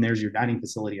option, and then there's your dining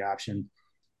facility option.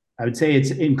 I would say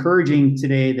it's encouraging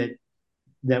today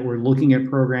that we're looking at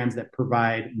programs that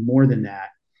provide more than that,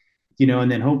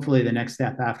 and then hopefully the next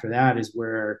step after that is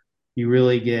where you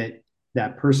really get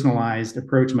that personalized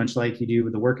approach, much like you do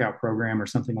with the workout program or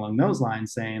something along those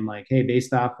lines, saying like, hey,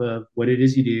 based off of what it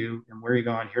is you do and where you're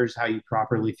going, here's how you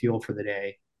properly fuel for the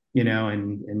day,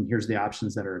 and here's the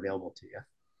options that are available to you.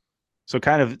 So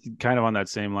kind of on that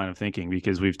same line of thinking,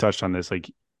 because we've touched on this,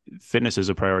 like fitness is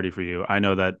a priority for you. I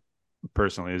know that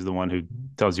personally is the one who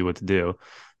tells you what to do,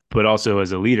 but also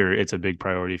as a leader, it's a big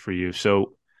priority for you.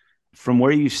 So from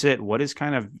where you sit, what is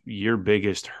kind of your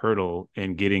biggest hurdle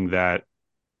in getting that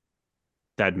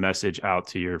message out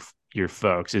to your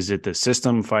folks? Is it the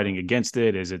system fighting against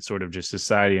it? Is it sort of just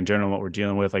society in general, what we're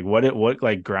dealing with? Like what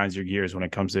like grinds your gears when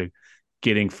it comes to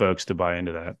getting folks to buy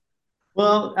into that?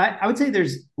 Well, I would say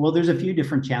there's a few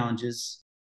different challenges.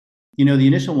 The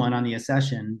initial one on the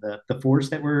accession, the force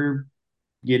that we're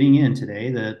getting in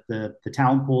today, the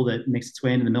talent pool that makes its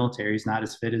way into the military is not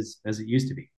as fit as it used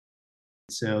to be.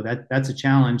 So that's a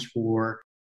challenge for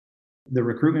the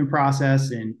recruitment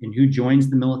process and who joins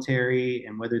the military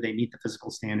and whether they meet the physical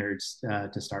standards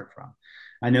to start from.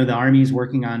 I know the Army is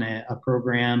working on a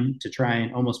program to try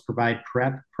and almost provide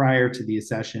prep prior to the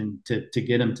accession to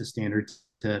get them to standards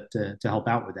to help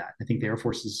out with that. I think the Air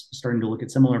Force is starting to look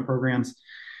at similar programs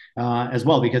as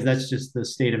well, because that's just the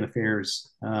state of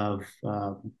affairs of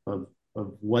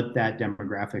what that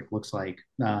demographic looks like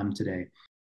today.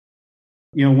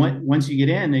 Once you get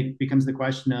in, it becomes the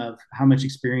question of how much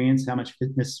experience, how much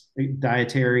fitness,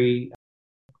 dietary,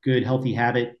 good, healthy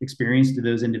habit experience do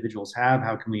those individuals have?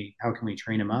 How can we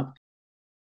train them up?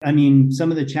 I mean,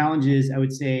 some of the challenges I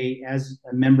would say as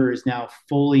a member is now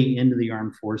fully into the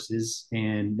armed forces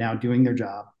and now doing their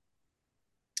job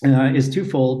is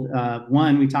twofold.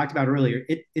 One, we talked about earlier,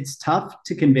 it's tough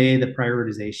to convey the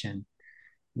prioritization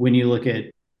when you look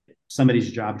at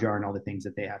somebody's job jar and all the things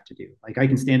that they have to do. Like I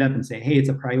can stand up and say, hey, it's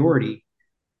a priority.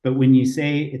 But when you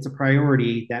say it's a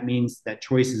priority, that means that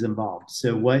choice is involved.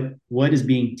 So what is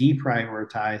being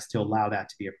deprioritized to allow that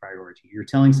to be a priority? You're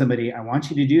telling somebody, I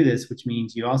want you to do this, which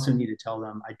means you also need to tell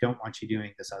them, I don't want you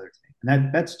doing this other thing.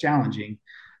 And that's challenging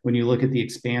when you look at the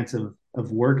expanse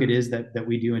of work it is that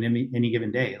we do in any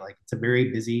given day. Like it's a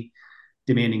very busy,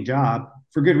 demanding job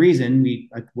for good reason.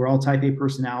 We're all type A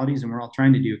personalities and we're all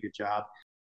trying to do a good job.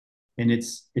 And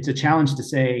it's a challenge to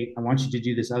say, I want you to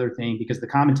do this other thing, because the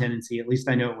common tendency, at least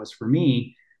I know it was for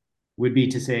me, would be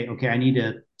to say, okay, I need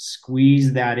to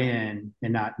squeeze that in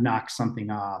and not knock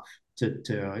something off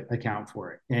to account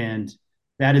for it. And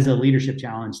that is a leadership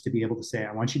challenge, to be able to say,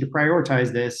 I want you to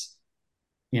prioritize this,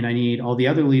 and I need all the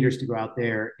other leaders to go out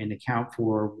there and account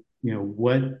for,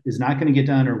 what is not going to get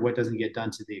done or what doesn't get done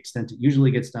to the extent it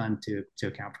usually gets done, to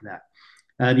account for that.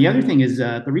 The other thing is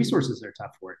the resources are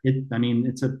tough for it.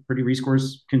 It's a pretty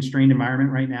resource constrained environment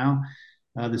right now.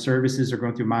 The services are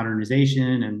going through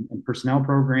modernization and personnel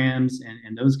programs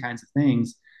and those kinds of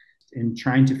things. And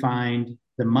trying to find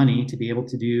the money to be able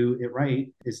to do it right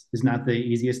is not the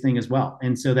easiest thing as well.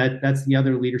 And so that's the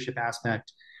other leadership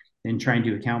aspect in trying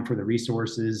to account for the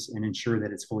resources and ensure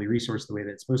that it's fully resourced the way that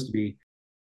it's supposed to be.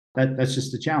 That's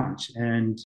just a challenge.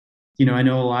 And I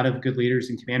know a lot of good leaders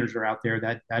and commanders are out there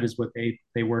that is what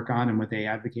they work on and what they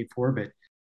advocate for, but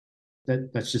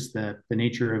that's just the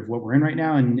nature of what we're in right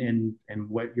now, and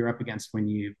what you're up against when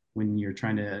you're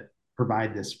trying to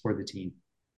provide this for the team.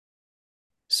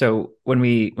 So when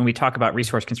we talk about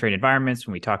resource constrained environments,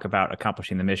 when we talk about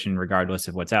accomplishing the mission regardless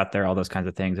of what's out there, all those kinds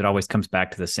of things, it always comes back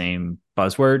to the same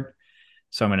buzzword.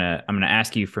 So I'm gonna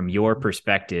ask you, from your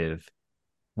perspective,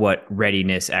 what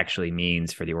readiness actually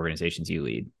means for the organizations you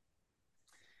lead.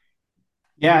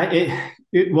 Yeah,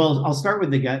 well, I'll start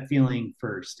with the gut feeling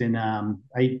first. And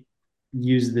I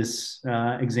use this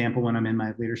example when I'm in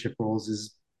my leadership roles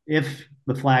is, if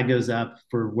the flag goes up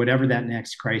for whatever that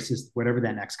next crisis, whatever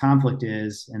that next conflict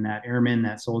is, and that airman,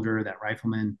 that soldier, that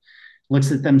rifleman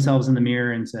looks at themselves in the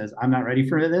mirror and says, I'm not ready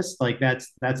for this, like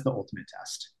that's the ultimate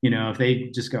test. If they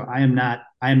just go, I am not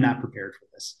prepared for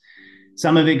this.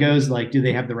 Some of it goes like, do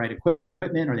they have the right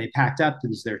equipment? Are they packed up?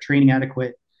 Is their training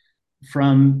adequate?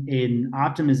 From an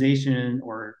optimization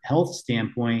or health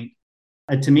standpoint,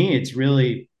 to me, it's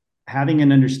really having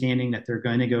an understanding that they're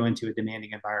going to go into a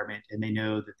demanding environment, and they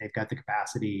know that they've got the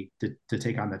capacity to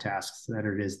take on the tasks that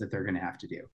it is that they're going to have to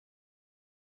do.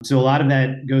 So a lot of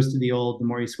that goes to the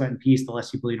more you sweat in peace, the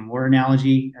less you bleed in war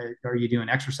analogy. Are you doing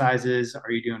exercises?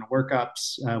 Are you doing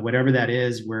workups? Whatever that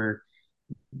is, where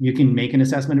you can make an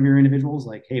assessment of your individuals,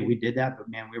 like, hey, we did that, but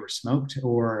man, we were smoked.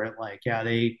 Or like, yeah,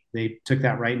 they took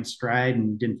that right in stride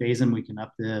and didn't phase them. We can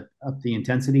up the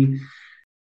intensity.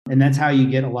 And that's how you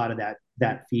get a lot of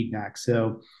that feedback.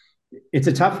 So it's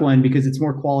a tough one, because it's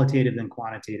more qualitative than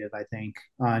quantitative, I think,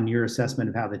 on your assessment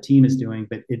of how the team is doing.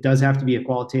 But it does have to be a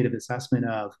qualitative assessment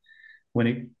of, when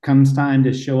it comes time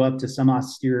to show up to some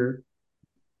austere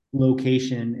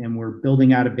location and we're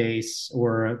building out a base,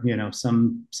 or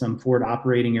some forward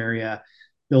operating area,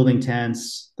 building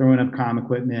tents, throwing up comm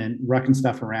equipment, rucking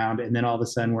stuff around, and then all of a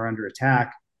sudden we're under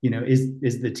attack.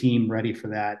 Is the team ready for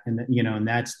that? And and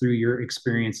that's through your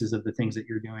experiences of the things that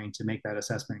you're doing to make that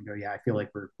assessment and go, yeah, I feel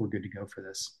like we're good to go for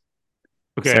this.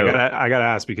 Okay, so, I gotta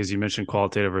ask, because you mentioned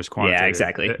qualitative versus quantitative. Yeah,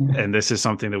 exactly. And this is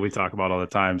something that we talk about all the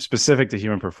time, specific to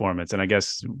human performance. And I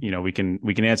guess we can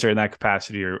answer in that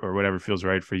capacity, or whatever feels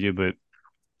right for you. But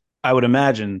I would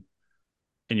imagine,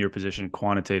 in your position,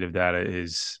 quantitative data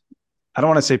is, I don't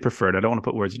want to say preferred, I don't want to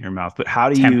put words in your mouth, but how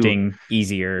do tempting,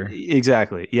 easier.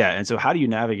 Exactly, yeah. And so how do you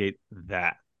navigate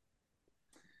that?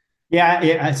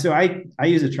 Yeah, so I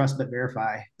use a trust but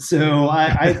verify. So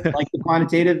I like the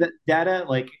quantitative data.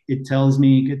 Like, it tells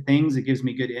me good things, it gives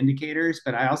me good indicators,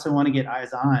 but I also want to get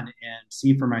eyes on and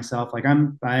see for myself. Like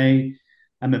I'm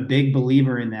a big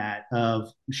believer in that, of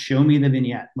show me the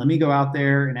vignette. Let me go out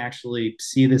there and actually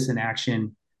see this in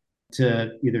action,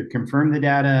 to either confirm the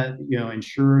data,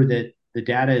 ensure that the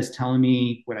data is telling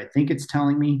me what I think it's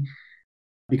telling me,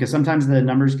 because sometimes the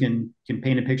numbers can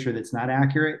paint a picture that's not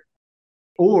accurate.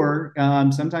 Or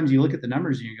sometimes you look at the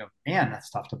numbers and you go, man, that's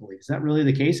tough to believe. Is that really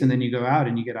the case? And then you go out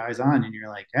and you get eyes on and you're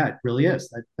like, yeah, it really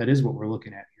is. That is what we're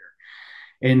looking at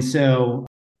here. And so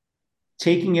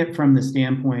taking it from the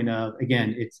standpoint of,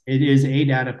 again, it is a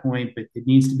data point, but it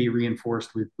needs to be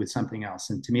reinforced with something else.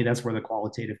 And to me, that's where the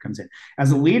qualitative comes in.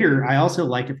 As a leader, I also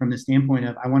like it from the standpoint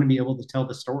of, I want to be able to tell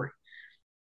the story.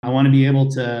 I want to be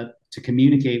able to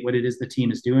communicate what it is the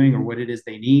team is doing or what it is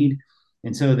they need.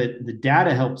 And so that the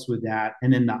data helps with that.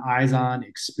 And then the eyes on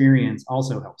experience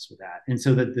also helps with that. And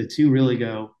so that the two really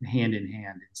go hand in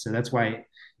hand. And so that's why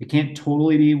it can't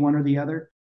totally be one or the other.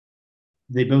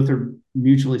 They both are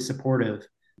mutually supportive.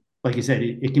 Like you said,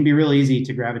 it can be really easy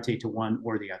to gravitate to one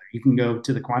or the other. You can go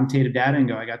to the quantitative data and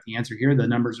go, I got the answer here. The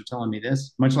numbers are telling me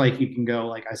this. Much like you can go,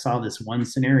 like, I saw this one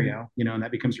scenario, and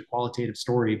that becomes your qualitative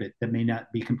story, but that may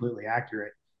not be completely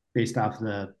accurate based off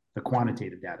the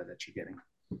quantitative data that you're getting.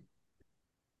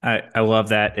 I love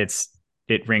that.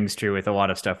 It rings true with a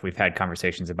lot of stuff we've had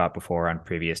conversations about before on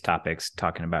previous topics,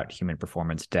 talking about human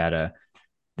performance data.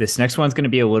 This next one's going to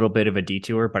be a little bit of a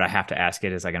detour, but I have to ask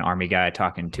it as like an Army guy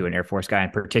talking to an Air Force guy,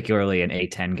 and particularly an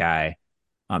A-10 guy.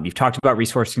 You've talked about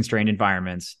resource-constrained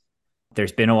environments.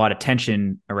 There's been a lot of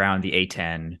tension around the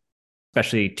A-10,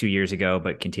 especially 2 years ago,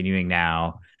 but continuing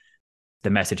now. The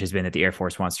message has been that the Air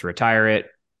Force wants to retire it.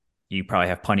 You probably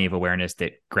have plenty of awareness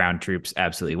that ground troops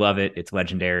absolutely love it. It's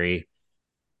legendary.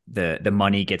 The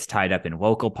money gets tied up in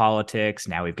local politics.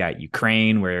 Now we've got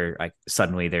Ukraine, where like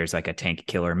suddenly there's like a tank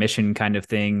killer mission kind of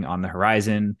thing on the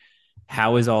horizon.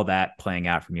 How is all that playing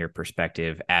out from your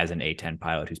perspective as an A-10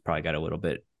 pilot who's probably got a little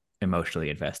bit emotionally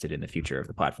invested in the future of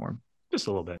the platform? Just a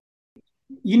little bit.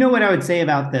 What I would say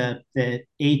about the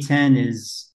A-10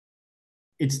 is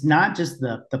it's not just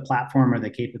the platform or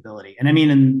the capability. And I mean,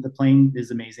 and the plane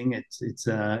is amazing. It's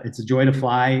a joy to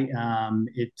fly.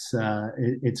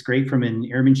 It's great from an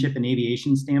airmanship and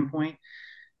aviation standpoint.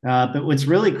 But what's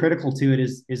really critical to it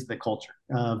is the culture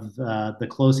of the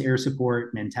close air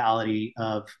support mentality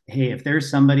of, hey, if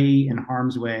there's somebody in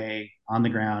harm's way on the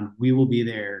ground, we will be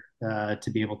there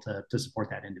to be able to support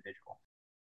that individual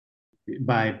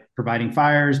by providing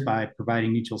fires, by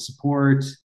providing mutual support,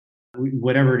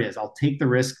 whatever it is. I'll take the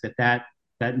risk that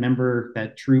member,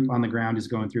 that troop on the ground is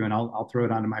going through, and I'll throw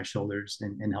it onto my shoulders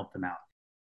and help them out.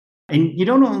 And you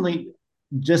don't only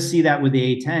just see that with the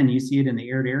A-10, you see it in the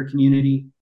air-to-air community.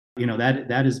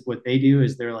 That is what they do,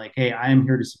 is they're like, hey, I am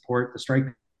here to support the strike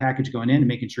package going in and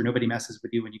making sure nobody messes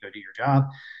with you when you go do your job.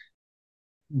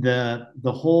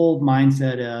 The whole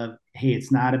mindset of, hey,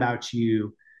 it's not about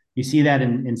you. You see that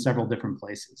in several different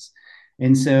places.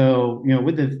 And so,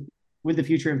 with the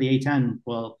future of the A-10,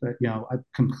 well, I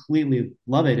completely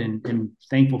love it and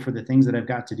thankful for the things that I've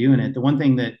got to do in it. The one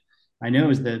thing that I know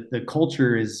is that the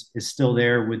culture is still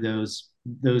there with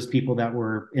those people that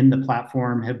were in the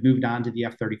platform, have moved on to the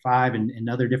F-35 and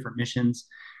other different missions.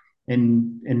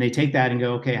 And they take that and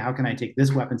go, okay, how can I take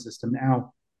this weapon system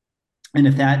now? And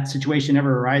if that situation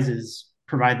ever arises,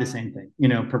 provide the same thing,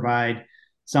 provide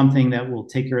something that will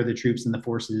take care of the troops and the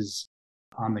forces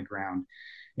on the ground.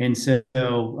 And so,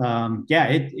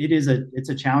 it's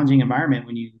a challenging environment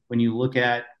when you look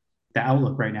at the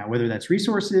outlook right now, whether that's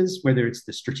resources, whether it's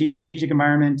the strategic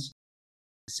environment,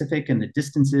 Pacific, and the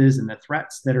distances and the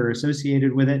threats that are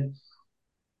associated with it.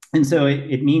 And so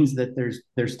it means that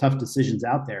there's tough decisions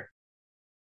out there.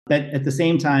 But at the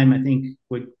same time, I think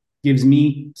what gives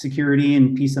me security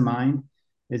and peace of mind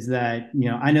is that,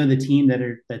 I know the team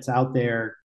that's out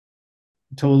there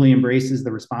totally embraces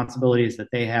the responsibilities that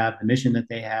they have, the mission that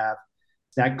they have.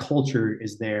 That culture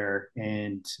is there,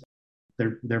 and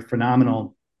they're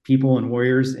phenomenal people and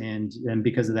warriors. And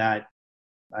because of that,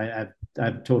 I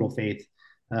have total faith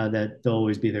that they'll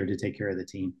always be there to take care of the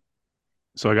team.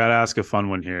 So I got to ask a fun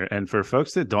one here. And for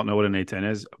folks that don't know what an A-10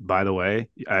 is, by the way,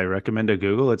 I recommend a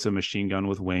Google. It's a machine gun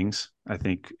with wings, I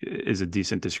think is a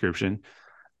decent description.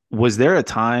 Was there a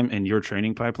time in your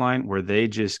training pipeline where they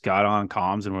just got on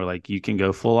comms and were like, you can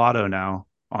go full auto now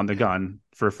on the gun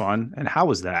for fun? And how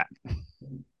was that?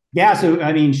 Yeah. So,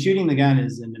 I mean, shooting the gun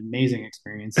is an amazing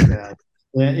experience.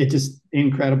 It's just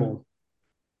incredible.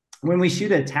 When we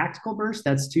shoot a tactical burst,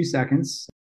 that's 2 seconds.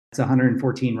 It's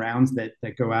 114 rounds that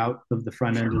go out of the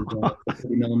front end of the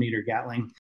 30 millimeter Gatling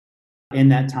in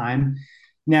that time.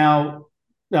 Now,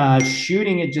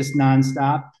 shooting it just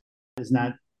nonstop is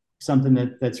not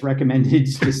something that's recommended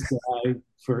just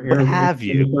for air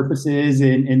purposes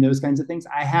and those kinds of things.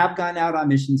 I have gone out on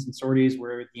missions and sorties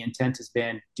where the intent has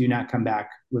been, do not come back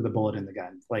with a bullet in the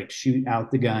gun, like shoot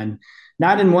out the gun,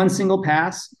 not in one single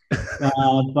pass.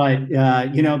 But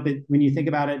when you think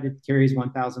about it, it carries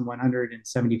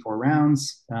 1,174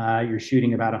 rounds. You're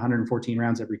shooting about 114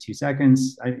 rounds every 2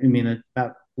 seconds. I mean,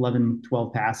 about 11,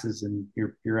 12 passes and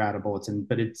you're out of bullets.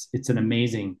 But it's an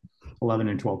amazing 11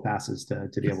 and 12 passes to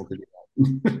be able to do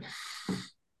that.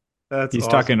 He's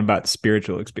awesome. Talking about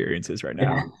spiritual experiences right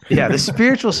now. Yeah, the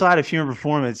spiritual side of human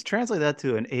performance. Translate that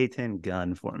to an A-10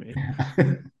 gun for me.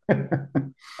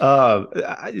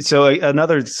 So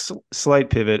another slight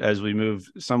pivot as we move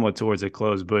somewhat towards a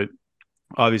close, but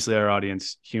obviously our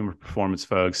audience, human performance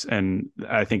folks, and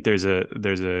I think there's a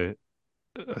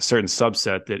certain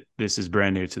subset that this is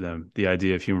brand new to them, the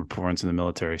idea of human performance in the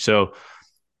military. So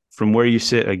from where you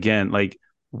sit again, like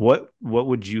what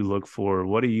would you look for?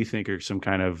 What do you think are some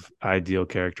kind of ideal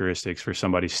characteristics for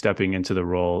somebody stepping into the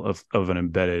role of an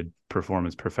embedded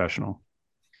performance professional?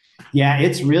 Yeah,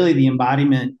 it's really the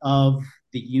embodiment of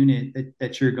the unit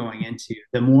that you're going into.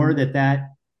 The more that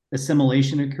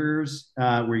assimilation occurs,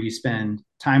 where you spend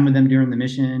time with them during the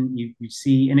mission, you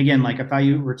see, and again, like if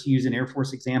I were to use an Air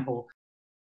Force example,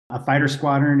 a fighter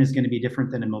squadron is going to be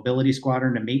different than a mobility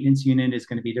squadron. A maintenance unit is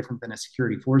going to be different than a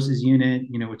security forces unit,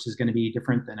 which is going to be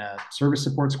different than a service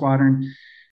support squadron.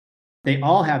 They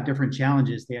all have different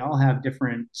challenges. They all have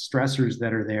different stressors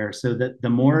that are there. So that the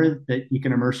more that you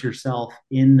can immerse yourself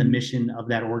in the mission of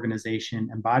that organization,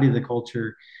 embody the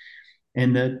culture,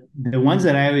 and the ones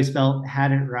that I always felt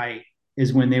had it right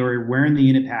is when they were wearing the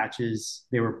unit patches.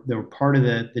 They were part of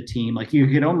the team. Like you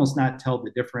could almost not tell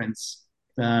the difference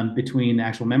between the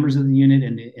actual members of the unit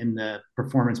and the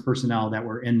performance personnel that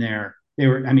were in there. They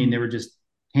were just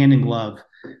hand in glove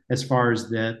as far as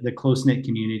the close knit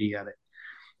community of it.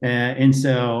 And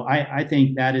so I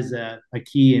think that is a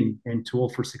key and tool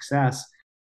for success.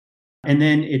 And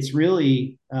then it's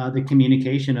really the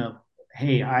communication of,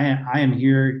 hey, I am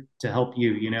here to help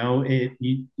you.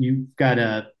 You've got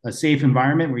a safe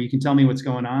environment where you can tell me what's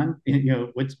going on.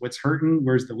 What's hurting,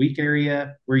 where's the weak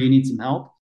area, where you need some help.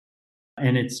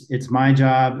 And it's my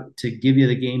job to give you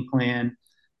the game plan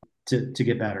to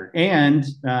get better, and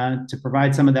to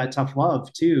provide some of that tough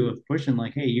love too, of pushing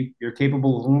like, hey, you're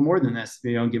capable of a little more than this.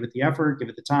 Give it the effort, give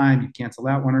it the time. You cancel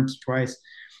out one or twice,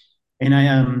 and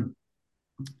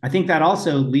I think that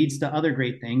also leads to other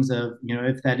great things of,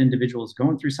 if that individual is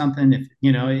going through something, if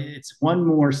it's one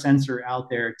more sensor out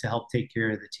there to help take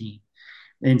care of the team.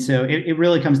 And so it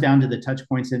really comes down to the touch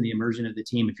points and the immersion of the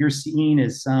team. If you're seen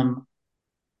as some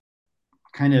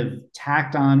kind of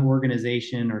tacked on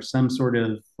organization or some sort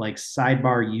of like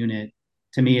sidebar unit,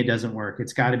 to me it doesn't work.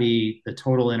 It's got to be the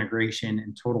total integration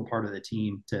and total part of the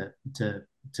team to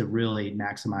really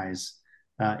maximize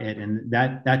it. And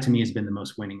that to me has been the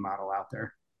most winning model out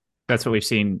there. That's what we've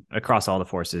seen across all the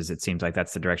forces. It seems like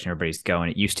that's the direction everybody's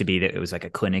going. It used to be that it was like a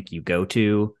clinic you go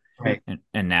to, right?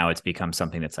 And now it's become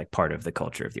something that's like part of the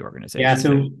culture of the organization. Yeah.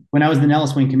 So when I was the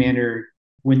Nellis Wing commander,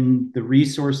 when we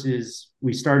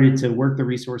started to work the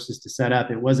resources to set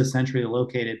up, it was essentially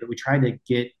located, but we tried to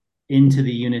get into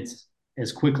the units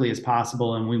as quickly as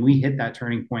possible. And when we hit that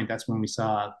turning point, that's when we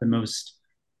saw the most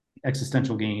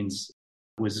existential gains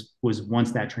was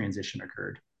once that transition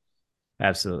occurred.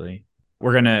 Absolutely.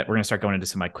 We're gonna start going into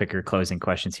some like quicker closing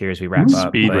questions here as we wrap up.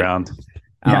 Speed round.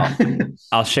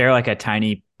 I'll share like a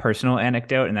tiny personal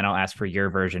anecdote, and then I'll ask for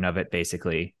your version of it.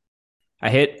 Basically, I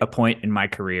hit a point in my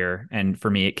career, and for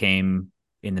me, it came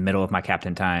in the middle of my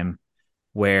captain time,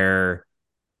 where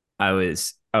I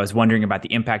was wondering about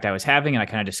the impact I was having, and I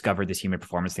kind of discovered this human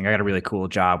performance thing. I got a really cool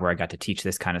job where I got to teach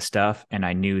this kind of stuff, and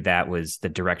I knew that was the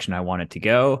direction I wanted to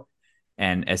go.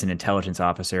 And as an intelligence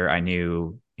officer, I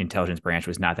knew intelligence branch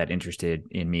was not that interested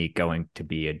in me going to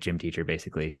be a gym teacher,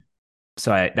 basically.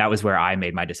 So that was where I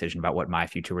made my decision about what my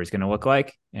future was going to look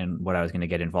like and what I was going to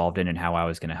get involved in and how I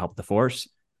was going to help the force.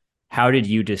 How did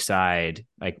you decide,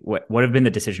 like what have been the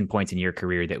decision points in your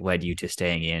career that led you to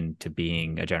staying in to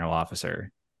being a general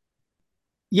officer?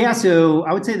 Yeah, so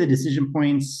I would say the decision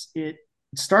points, it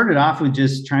started off with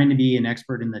just trying to be an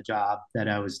expert in the job that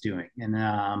I was doing. And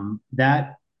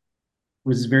that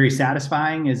was very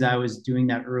satisfying as I was doing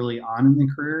that early on in the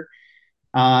career.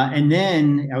 And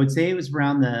then I would say it was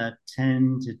around the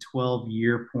 10 to 12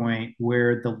 year point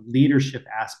where the leadership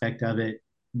aspect of it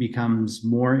becomes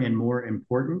more and more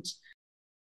important.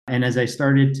 And as I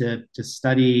started to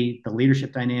study the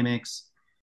leadership dynamics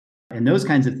and those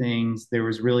kinds of things, there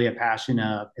was really a passion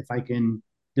of, if I can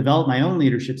develop my own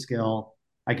leadership skill,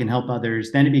 I can help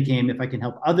others. Then it became, if I can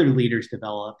help other leaders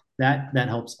develop, that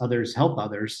helps others help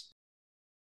others.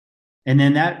 And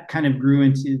then that kind of grew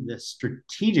into the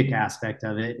strategic aspect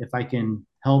of it. If I can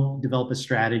help develop a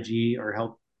strategy or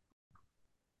help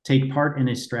take part in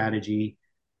a strategy,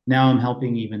 now I'm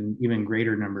helping even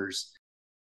greater numbers,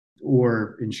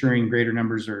 or ensuring greater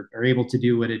numbers are able to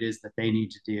do what it is that they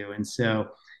need to do. And so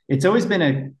it's always been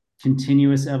a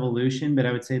continuous evolution, but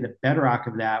I would say the bedrock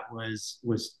of that was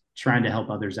trying to help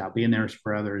others out, being there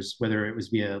for others, whether it was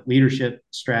via leadership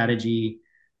strategy,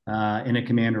 in a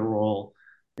commander role,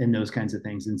 and those kinds of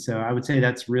things. And so I would say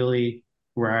that's really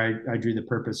where I drew the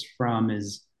purpose from,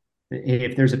 is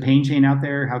if there's a pain chain out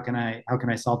there, how can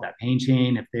I solve that pain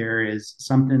chain? If there is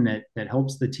something that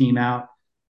helps the team out,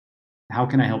 how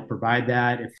can I help provide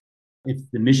that? If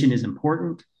the mission is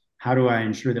important, how do I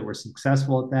ensure that we're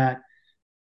successful at that?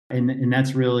 And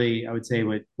that's really, I would say,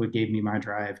 what gave me my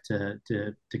drive to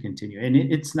continue. And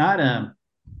it's not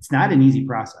an easy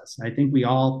process. I think we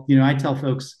all, I tell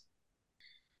folks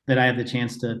that I have the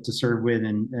chance to serve with,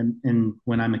 and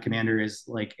when I'm a commander, is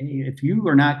like, hey, if you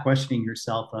are not questioning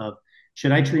yourself of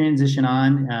should I transition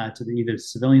on to either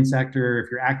civilian sector,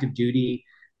 if you're active duty,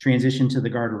 transition to the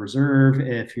Guard or Reserve,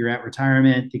 if you're at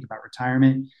retirement, think about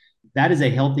retirement. That is a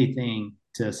healthy thing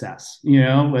to assess,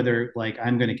 whether like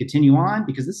I'm going to continue on,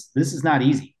 because this is not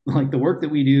easy. Like the work that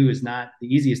we do is not the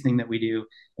easiest thing that we do,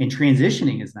 and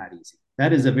transitioning is not easy.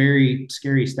 That is a very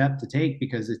scary step to take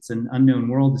because it's an unknown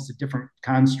world. It's a different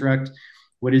construct.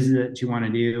 What is it that you want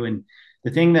to do? And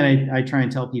the thing that I try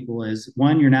and tell people is,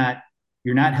 one, you're not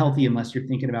healthy unless you're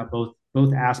thinking about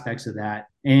both aspects of that.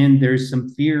 And there's some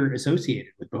fear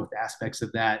associated with both aspects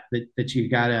of that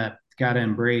you've gotta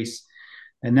embrace.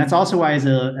 And that's also why as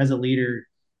a leader,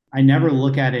 I never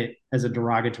look at it as a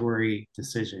derogatory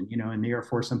decision. In the Air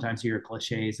Force, sometimes you hear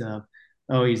cliches of,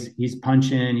 oh, he's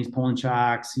punching, he's pulling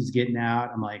chocks, he's getting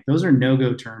out. I'm like, those are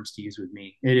no-go terms to use with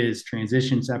me. It is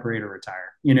transition, separate, or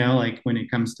retire. Like when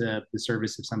it comes to the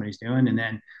service that somebody's doing. And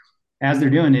then as they're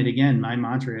doing it, again, my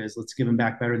mantra is let's give them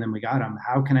back better than we got them.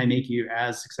 How can I make you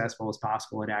as successful as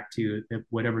possible at Act Two,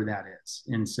 whatever that is?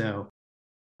 And so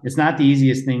it's not the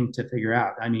easiest thing to figure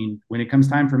out. I mean, when it comes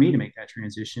time for me to make that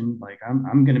transition, like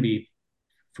I'm going to be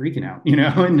freaking out,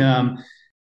 and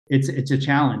it's a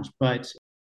challenge. But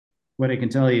what I can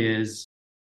tell you is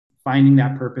finding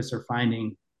that purpose or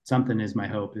finding something is my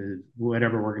hope, is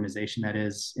whatever organization that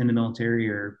is in the military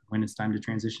or when it's time to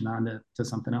transition on to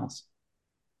something else.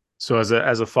 So as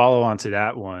a follow on to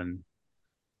that one,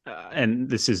 and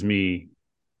this is me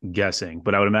guessing,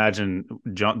 but I would imagine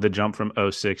the jump from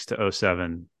 '06 to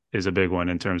 '07 is a big one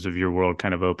in terms of your world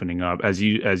kind of opening up as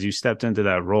you stepped into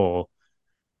that role.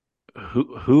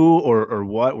 Who or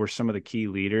what were some of the key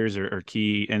leaders or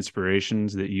key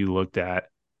inspirations that you looked at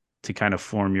to kind of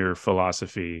form your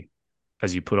philosophy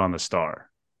as you put on the star?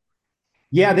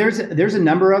 Yeah, there's a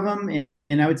number of them,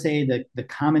 and I would say that the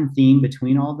common theme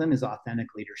between all of them is authentic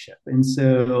leadership. And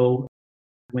so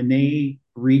when they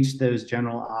reached those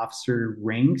general officer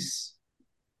ranks,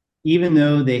 even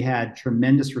though they had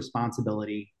tremendous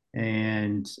responsibility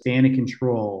and span of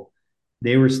control,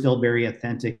 they were still very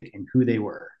authentic in who they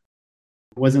were.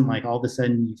 It wasn't like all of a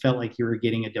sudden you felt like you were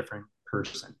getting a different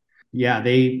person. Yeah,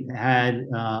 they had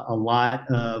a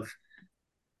lot of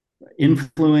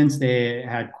influence. They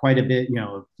had quite a bit,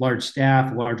 large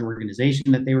staff, large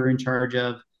organization that they were in charge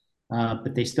of,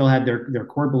 but they still had their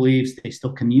core beliefs. They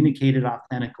still communicated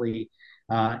authentically,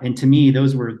 and to me,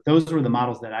 those were the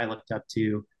models that I looked up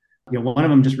to. One of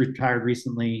them just retired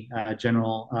recently,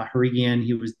 General Harigian.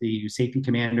 He was the safety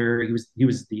commander. He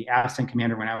was the A-10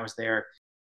 commander when I was there,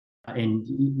 and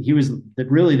he was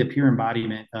really the pure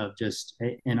embodiment of just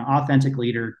an authentic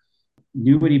leader.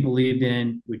 Knew what he believed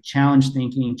in, would challenge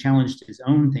thinking, challenged his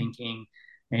own thinking,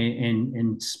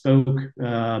 and spoke,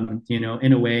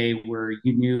 in a way where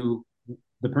you knew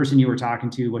the person you were talking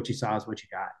to, what you saw is what you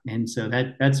got. And so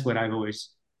that's what I've always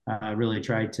really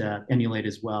tried to emulate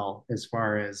as well, as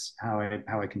far as how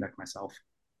I conduct myself.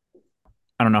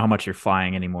 I don't know how much you're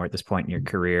flying anymore at this point in your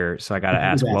career, so I got to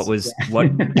ask, Yeah.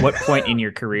 what point in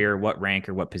your career, what rank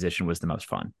or what position was the most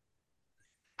fun?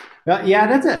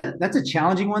 Yeah, that's a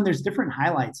challenging one. There's different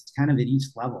highlights kind of at each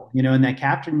level. In that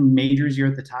captain majors, you're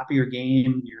at the top of your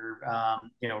game. You're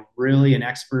really an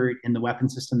expert in the weapon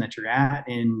system that you're at,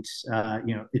 and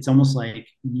it's almost like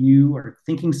you are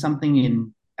thinking something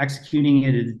and executing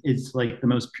it. It's like the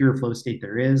most pure flow state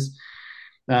there is.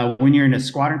 When you're in a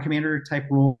squadron commander type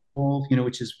role,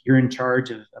 which is you're in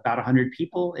charge of about 100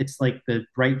 people, it's like the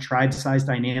right tribe size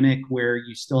dynamic where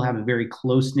you still have a very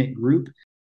close knit group,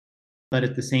 but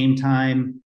at the same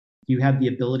time, you have the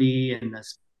ability and the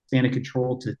span of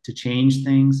control to change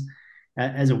things.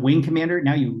 As a wing commander,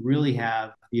 now you really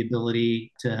have the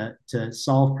ability to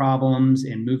solve problems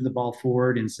and move the ball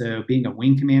forward. And so, being a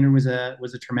wing commander was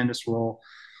a tremendous role.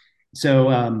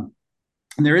 So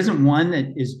there isn't one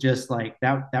that is just like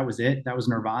that. That was it. That was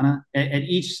Nirvana. At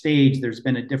each stage, there's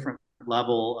been a different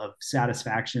level of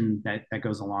satisfaction that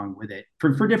goes along with it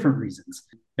for different reasons.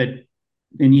 But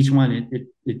in each one,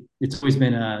 it's always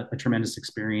been a tremendous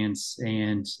experience.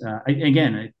 And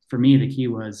again, for me, the key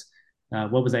was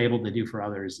what was I able to do for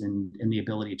others, and the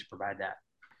ability to provide that.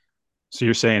 So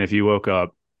you're saying if you woke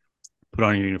up, put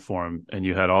on your uniform, and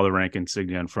you had all the rank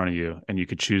insignia in front of you, and you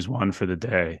could choose one for the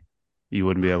day, you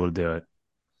wouldn't be able to do it?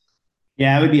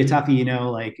 Yeah, it would be a toughie,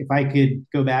 like if I could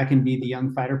go back and be the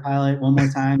young fighter pilot one more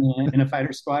time in a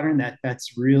fighter squadron,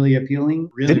 that's really appealing.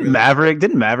 Really, Didn't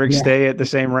really. Maverick Yeah. stay at the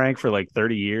same rank for like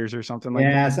 30 years or something like that?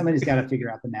 Yeah, somebody's got to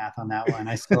figure out the math on that one.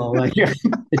 I still like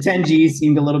the 10G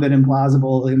seemed a little bit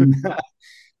implausible and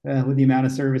with the amount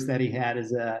of service that he had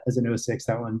as an '06,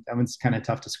 that one's kind of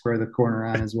tough to square the corner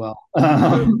on as well.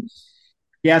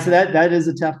 Yeah, so that is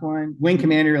a tough one. Wing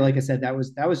commander, like I said, that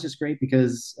was just great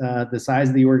because the size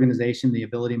of the organization, the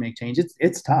ability to make change,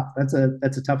 it's tough. That's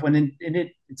a tough one, and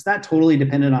it's not totally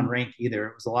dependent on rank either.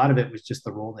 It was a lot of it was just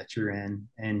the role that you're in,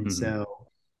 and Mhm. so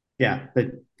yeah, but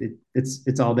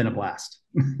it's all been a blast.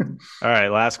 All right,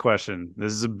 last question.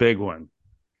 This is a big one.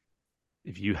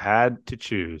 If you had to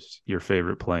choose your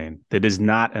favorite plane that is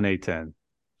not an A-10,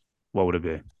 what would it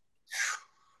be?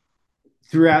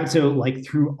 Throughout, so like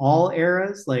through all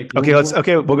eras, like Okay, World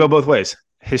War. we'll go both ways.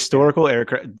 Yeah, Historical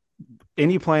aircraft,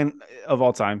 any plane of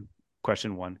all time.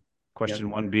 Question one. yep. Question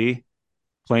 1B,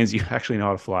 planes you actually know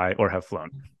how to fly or have flown.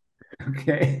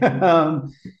 Okay.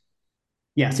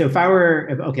 Yeah. So if I were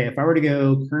to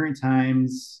go current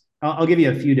times, I'll give you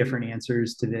a few different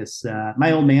answers to this. My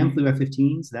old man flew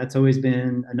F-15s. That's always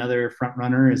been another front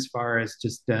runner as far as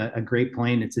just a great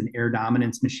plane. It's an air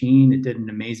dominance machine. It did an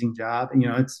amazing job.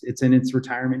 It's in its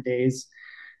retirement days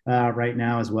right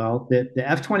now as well. The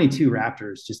F-22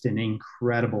 Raptor is just an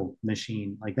incredible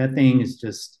machine. Like that thing is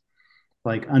just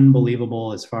like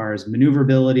unbelievable as far as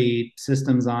maneuverability,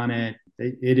 systems on it.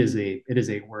 It is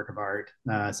a work of art.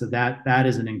 So that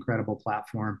is an incredible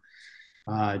platform.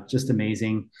 Just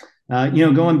amazing.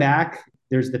 Going back,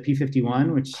 there's the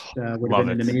P-51, which would have Love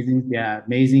been an it.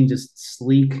 amazing, just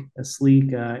a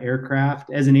sleek aircraft.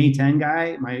 As an A-10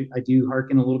 guy, I do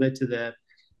hearken a little bit to the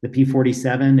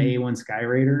P-47, the A-1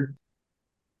 Skyraider.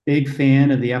 Big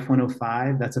fan of the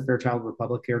F-105. That's a Fairchild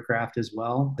Republic aircraft as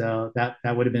well. So that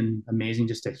would have been amazing.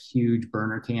 Just a huge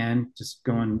burner can, just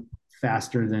going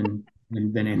faster than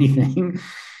anything.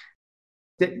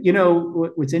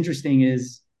 What's interesting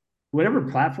is whatever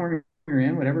platform you're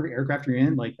in, whatever aircraft you're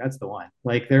in, like that's the one.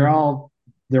 Like they're all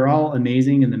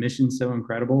amazing, and the mission's so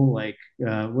incredible. Like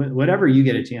whatever you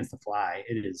get a chance to fly,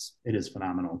 it is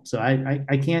phenomenal. So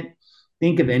I can't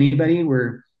think of anybody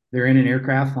where they're in an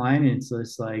aircraft flying and it's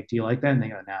just like, do you like that? And they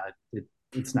go, no,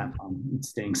 it's not fun. It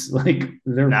stinks. Like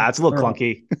Nah, it's a little they're all,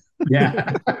 clunky.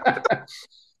 yeah.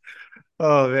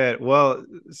 Oh man. Well,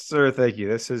 sir, thank you.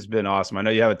 This has been awesome. I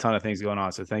know you have a ton of things going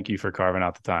on, so thank you for carving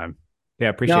out the time. Yeah,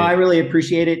 No, appreciate I it. really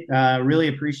appreciate it. Really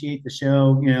appreciate the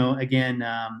show. Again,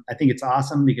 I think it's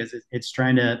awesome because it's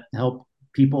trying to help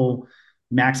people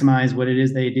maximize what it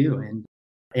is they do,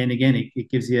 and again, it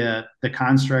gives you the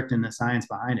construct and the science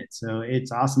behind it. So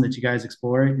it's awesome that you guys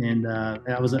explore it, and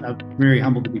I was very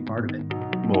humbled to be part of it.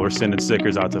 Well, we're sending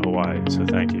stickers out to Hawaii, so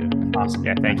thank you. Awesome.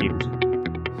 Yeah, thank you.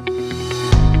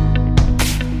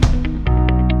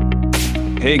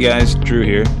 Hey guys, Drew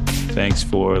here. Thanks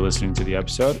for listening to the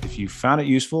episode. If you found it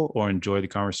useful or enjoyed the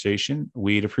conversation,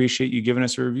 we'd appreciate you giving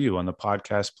us a review on the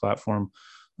podcast platform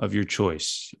of your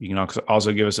choice. You can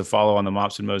also give us a follow on the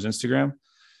Mops and Mo's Instagram.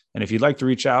 And if you'd like to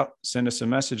reach out, send us a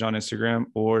message on Instagram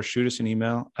or shoot us an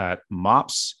email at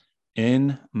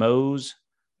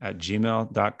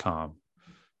mopsinmos@gmail.com.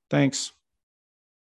 Thanks.